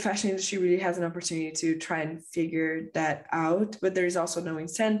 And the fashion industry really has an opportunity to try and figure that out, but there's also no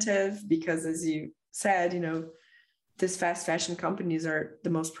incentive because, as you said, these fast fashion companies are the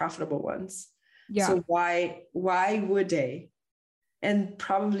most profitable ones. Yeah. So why would they? And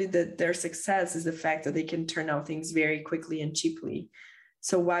probably their success is the fact that they can turn out things very quickly and cheaply.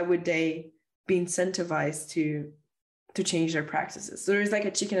 So why would they be incentivized to change their practices? So there's like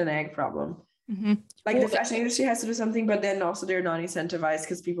a chicken and egg problem. Mm-hmm. Like the fashion industry has to do something, but then also they're not incentivized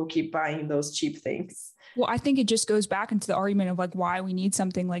because people keep buying those cheap things. Well, I think it just goes back into the argument of like why we need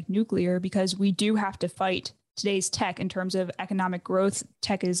something like nuclear, because we do have to fight today's tech in terms of economic growth.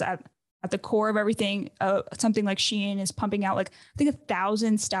 Tech is at the core of everything. Something like Shein is pumping out like I think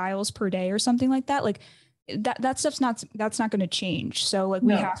 1,000 styles per day or something like that. Like that stuff's that's not going to change. So like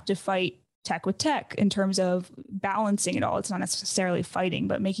we have to fight tech with tech in terms of balancing it all. It's not necessarily fighting,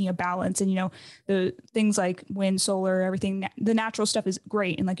 but making a balance. And, the things like wind, solar, everything, the natural stuff is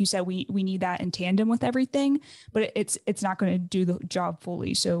great. And like you said, we need that in tandem with everything, but it's not going to do the job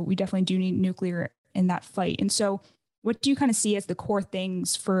fully. So we definitely do need nuclear in that fight. And so what do you kind of see as the core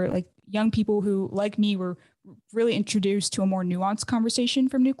things for like young people who, like me, were really introduced to a more nuanced conversation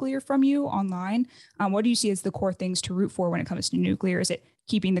from nuclear from you online? What do you see as the core things to root for when it comes to nuclear? Is it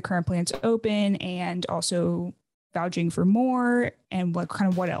keeping the current plants open and also vouching for more? And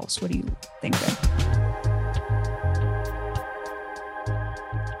what else? What do you think there?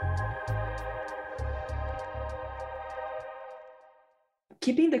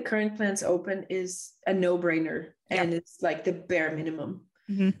 Keeping the current plants open is a no-brainer, and it's like the bare minimum.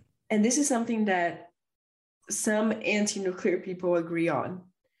 Mm-hmm. And this is something that some anti-nuclear people agree on.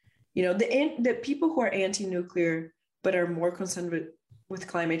 The people who are anti-nuclear but are more concerned with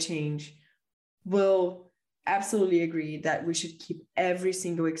climate change will absolutely agree that we should keep every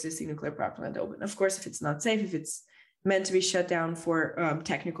single existing nuclear power plant open. Of course, if it's not safe, if it's meant to be shut down for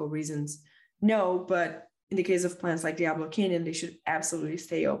technical reasons, no. But in the case of plants like Diablo Canyon, they should absolutely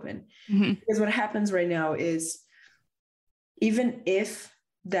stay open. Mm-hmm. Because what happens right now is, even if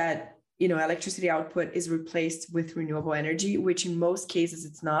that electricity output is replaced with renewable energy, which in most cases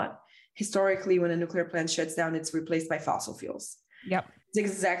it's not. Historically, when a nuclear plant shuts down, it's replaced by fossil fuels. Yep. It's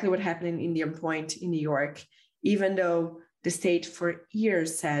exactly what happened in Indian Point in New York. Even though the state for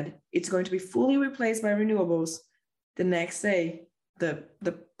years said it's going to be fully replaced by renewables, the next day, the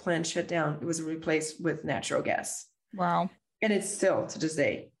plant shut down. It was replaced with natural gas. Wow. And it's still to this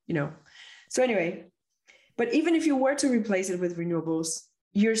day, So anyway, but even if you were to replace it with renewables,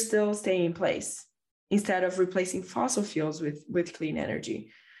 you're still staying in place instead of replacing fossil fuels with clean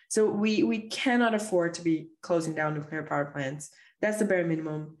energy. So we cannot afford to be closing down nuclear power plants. That's the bare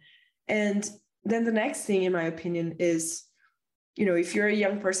minimum. And then the next thing, in my opinion, is if you're a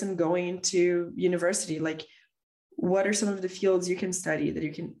young person going into university, like what are some of the fields you can study that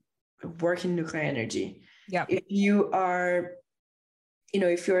you can work in nuclear energy? Yeah. If you are,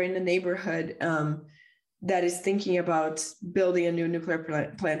 if you're in a neighborhood that is thinking about building a new nuclear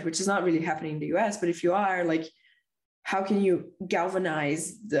plant, which is not really happening in the US, but if you are, like, how can you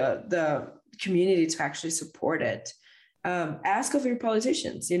galvanize the community to actually support it? Ask of your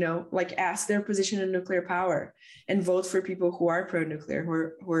politicians, like ask their position in nuclear power and vote for people who are pro-nuclear,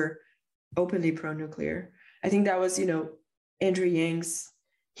 who are openly pro-nuclear. I think that was, Andrew Yang's,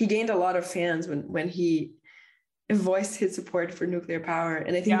 he gained a lot of fans when he voiced his support for nuclear power.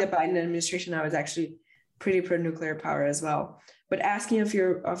 And I think the Biden administration now is actually pretty pro-nuclear power as well. But asking of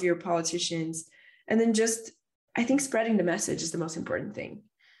your politicians, and then just, I think spreading the message is the most important thing.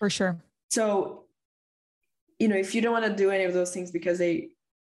 For sure. So, if you don't want to do any of those things because they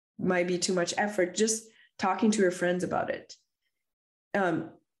might be too much effort, just talking to your friends about it,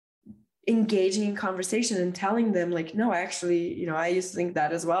 engaging in conversation and telling them, like, no, actually, I used to think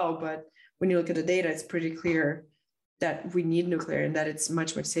that as well. But when you look at the data, it's pretty clear that we need nuclear and that it's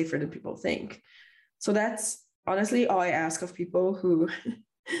much, much safer than people think. So that's honestly all I ask of people who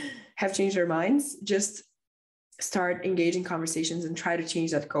have changed their minds. Just start engaging conversations and try to change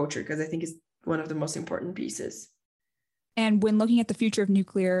that culture, because I think it's one of the most important pieces. And when looking at the future of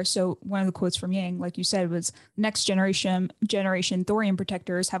nuclear, so one of the quotes from Yang, like you said, was next generation thorium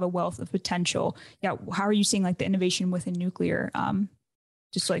protectors have a wealth of potential. Yeah. How are you seeing like the innovation within nuclear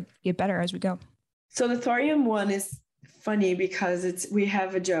just like get better as we go? So the thorium one is funny because we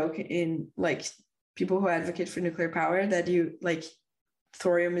have a joke in like people who advocate for nuclear power that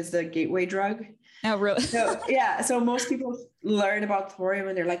thorium is the gateway drug. Oh, really? So most people learn about thorium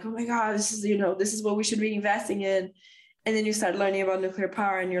and they're like, oh my God, this is what we should be investing in. And then you start learning about nuclear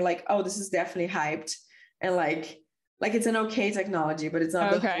power and you're like, oh, this is definitely hyped. And like it's an okay technology, but it's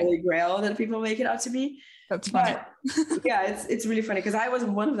not the holy grail that people make it out to be. That's funny. But yeah, it's really funny because I was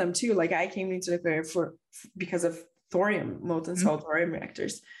one of them too. Like I came into nuclear because of thorium, molten salt thorium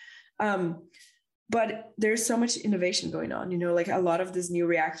reactors. But there's so much innovation going on, like a lot of these new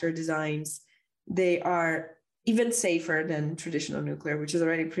reactor designs, they are even safer than traditional nuclear, which is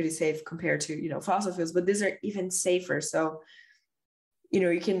already pretty safe compared to, fossil fuels, but these are even safer. So,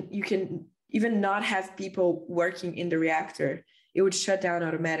 you can even not have people working in the reactor. It would shut down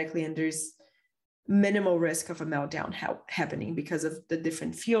automatically. And there's minimal risk of a meltdown happening because of the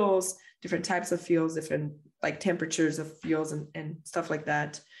different fuels, different types of fuels, different like temperatures of fuels and stuff like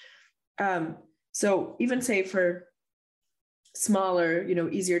that. So even safer, smaller,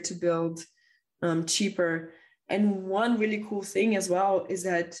 easier to build, cheaper. And one really cool thing as well is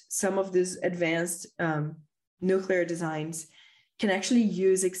that some of these advanced nuclear designs can actually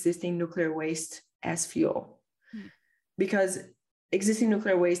use existing nuclear waste as fuel, because existing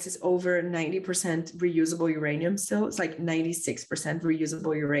nuclear waste is over 90% reusable uranium still. It's like 96%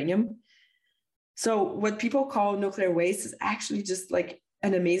 reusable uranium. So what people call nuclear waste is actually just like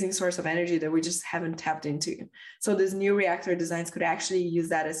an amazing source of energy that we just haven't tapped into. So these new reactor designs could actually use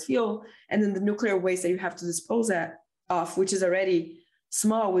that as fuel. And then the nuclear waste that you have to dispose of, which is already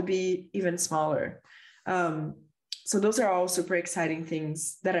small, would be even smaller. So those are all super exciting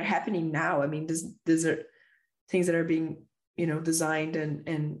things that are happening now. I mean, these are things that are being, designed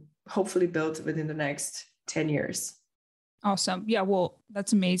and hopefully built within the next 10 years. Awesome. Yeah, well,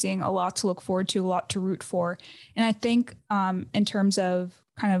 that's amazing. A lot to look forward to, a lot to root for. And I think in terms of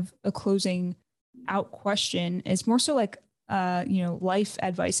kind of a closing out question, is more so like, life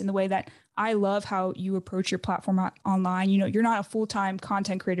advice in the way that I love how you approach your platform online. You're not a full-time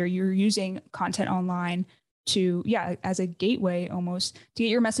content creator. You're using content online to, as a gateway almost to get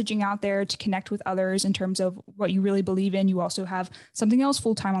your messaging out there, to connect with others in terms of what you really believe in. You also have something else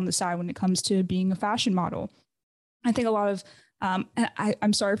full-time on the side when it comes to being a fashion model. I think a lot of, and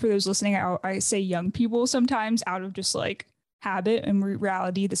I'm sorry for those listening, I say young people sometimes out of just like habit and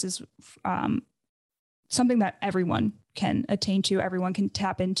reality. This is something that everyone can attain to, everyone can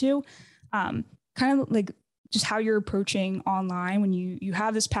tap into, kind of like just how you're approaching online when you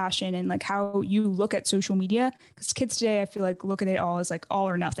have this passion, and like how you look at social media. Because kids today, I feel like look at it all as like all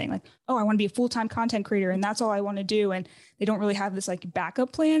or nothing. Like, oh, I want to be a full-time content creator and that's all I want to do. And they don't really have this like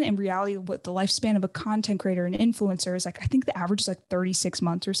backup plan. In reality, what the lifespan of a content creator and influencer is like, I think the average is like 36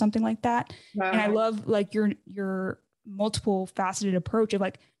 months or something like that. Wow. And I love like your multiple faceted approach of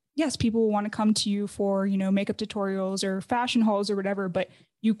like, yes, people will want to come to you for, makeup tutorials or fashion hauls or whatever, but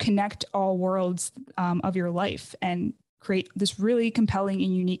you connect all worlds of your life and create this really compelling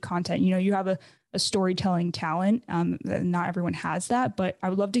and unique content. You have a storytelling talent. Not everyone has that, but I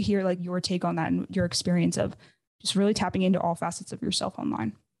would love to hear like your take on that and your experience of just really tapping into all facets of yourself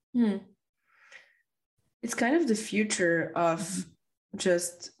online. It's kind of the future of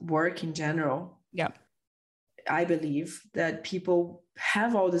just work in general. Yeah. I believe that people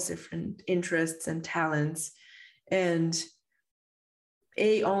have all these different interests and talents, and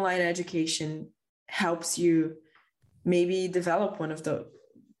online education helps you maybe develop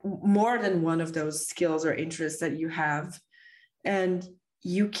more than one of those skills or interests that you have. And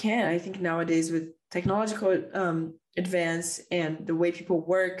you can, I think nowadays with technological advance and the way people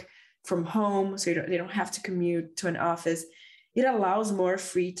work from home, so they don't have to commute to an office, it allows more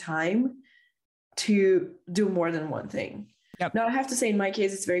free time to do more than one thing. Yep. Now, I have to say, in my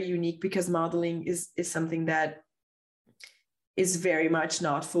case, it's very unique because modeling is something that is very much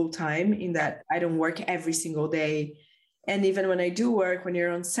not full-time, in that I don't work every single day. And even when I do work, when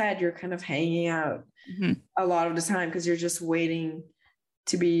you're on set, you're kind of hanging out a lot of the time because you're just waiting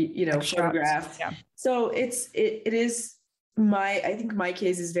to be, photographed. Yeah. So it is I think my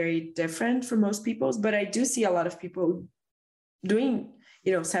case is very different from most people's, but I do see a lot of people doing,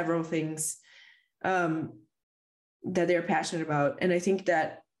 several things that they're passionate about. And I think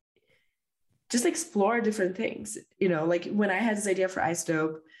that just explore different things, like when I had this idea for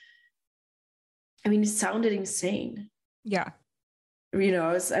iZotope, I mean, it sounded insane. Yeah. I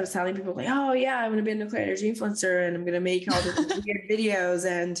was telling people like, oh yeah, I'm going to be a nuclear energy influencer and I'm going to make all the weird videos,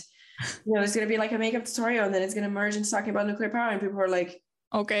 and it's going to be like a makeup tutorial, and then it's going to merge into talking about nuclear power. And people were like,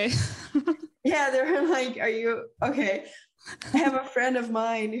 okay. Yeah, they were like, are you okay? I have a friend of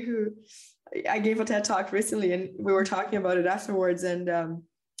mine who I gave a TED talk recently, and we were talking about it afterwards. And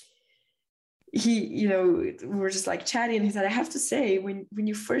he, we were just like chatting, and he said, I have to say, when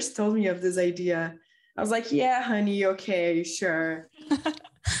you first told me of this idea, I was like, yeah, honey, okay, sure.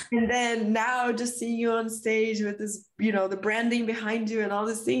 And then now just seeing you on stage with this, the branding behind you and all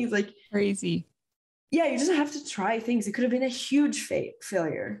these things, like crazy. Yeah, you just have to try things. It could have been a huge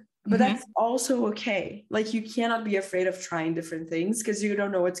failure, but that's also okay. Like, you cannot be afraid of trying different things because you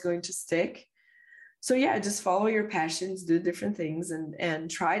don't know what's going to stick. So yeah, just follow your passions, do different things, and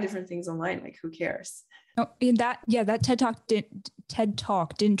try different things online. Like, who cares? Oh, and that TED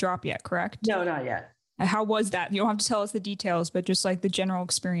Talk didn't drop yet, correct? No, not yet. How was that? You don't have to tell us the details, but just like the general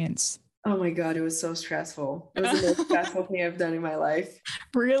experience. Oh my God, it was so stressful. It was the most stressful thing I've done in my life.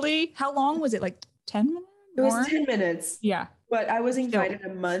 Really? How long was it? Like 10 minutes? It was 10 minutes. Yeah. But I was invited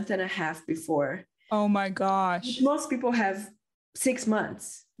a month and a half before. Oh my gosh. Most people have 6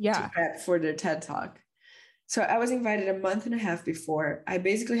 months to prep for their TED Talk. So I was invited a month and a half before. I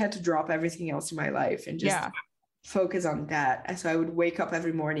basically had to drop everything else in my life and just focus on that. And so I would wake up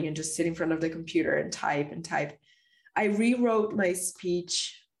every morning and just sit in front of the computer and type and type. I rewrote my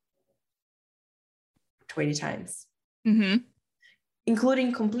speech 20 times,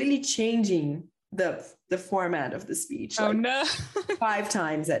 including completely changing the format of the speech. Oh, no. 5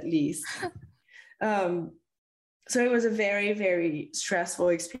 times at least. So it was a very, very stressful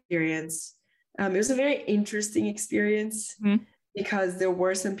experience. It was a very interesting experience because there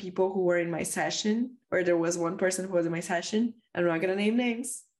were some people who were in my session, or there was one person who was in my session. I'm not going to name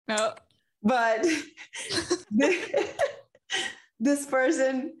names. No. But this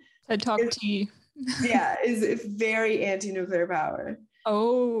person TED Talk tea. is very anti-nuclear power.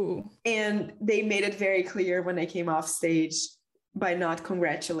 Oh. And they made it very clear when I came off stage by not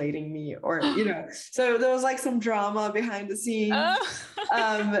congratulating me, or, so there was like some drama behind the scenes.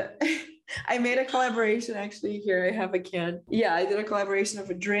 I made a collaboration, actually. Here I have a can. Yeah, I did a collaboration of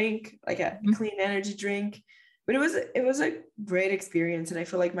a drink, like a clean energy drink. But it was a great experience, and I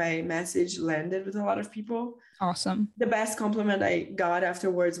feel like my message landed with a lot of people. Awesome. The best compliment I got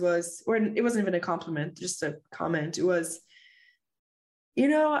afterwards was, or it wasn't even a compliment, just a comment. It was,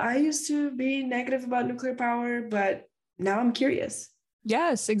 I used to be negative about nuclear power, but now I'm curious.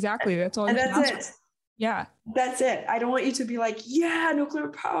 Yes, exactly. That's all. And that's it. Yeah. That's it. I don't want you to be like, yeah, nuclear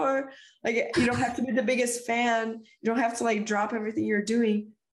power. Like, you don't have to be the biggest fan. You don't have to like drop everything you're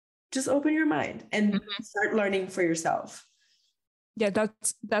doing. Just open your mind and start learning for yourself. Yeah,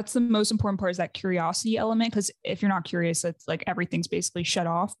 that's the most important part, is that curiosity element. Because if you're not curious, it's like everything's basically shut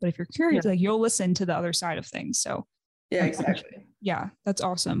off. But if you're curious, like, you'll listen to the other side of things. So yeah, exactly. Yeah, that's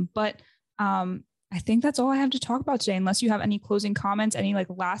awesome. But I think that's all I have to talk about today, unless you have any closing comments, any like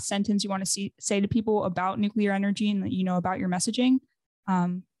last sentence you want to say to people about nuclear energy and about your messaging.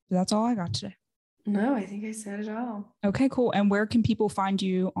 That's all I got today. No, I think I said it all. Okay, cool. And where can people find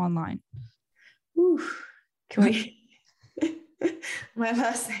you online? Ooh, can we? My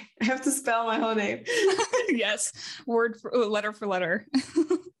last name. I have to spell my whole name. Yes, letter for letter.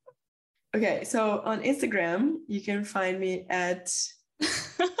 Okay, so on Instagram, you can find me at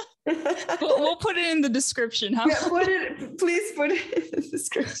We'll put it in the description. Huh? Yeah, please put it in the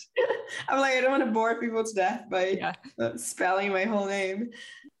description. I'm like, I don't want to bore people to death by spelling my whole name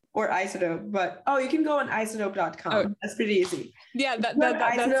or Isotope, but you can go on isotope.com. Oh. That's pretty easy. Yeah, that's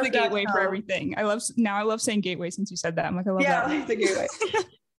the gateway for everything. I love saying gateway since you said that. I'm like, I love that. Yeah, I like the gateway.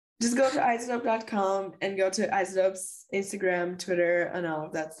 Just go to isotope.com and go to Isotope's Instagram, Twitter, and all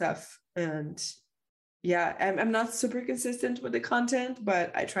of that stuff. And yeah, I'm not super consistent with the content,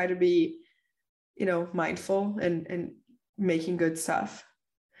 but I try to be, mindful and making good stuff.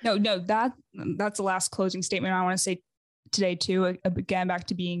 No, that's the last closing statement I want to say today too. Again, back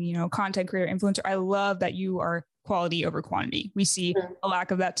to being, content creator, influencer. I love that you are quality over quantity. We see a lack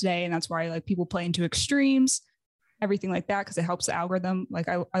of that today, and that's why people play into extremes, everything like that, because it helps the algorithm.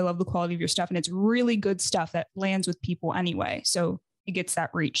 I love the quality of your stuff, and it's really good stuff that lands with people anyway. So it gets that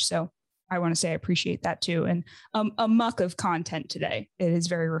reach. So I want to say I appreciate that too. And a muck of content today. It is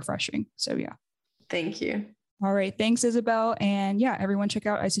very refreshing. So yeah. Thank you. All right. Thanks, Isabel. And yeah, everyone check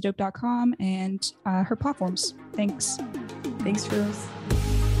out isotope.com and her platforms. Thanks. Thanks, Jules.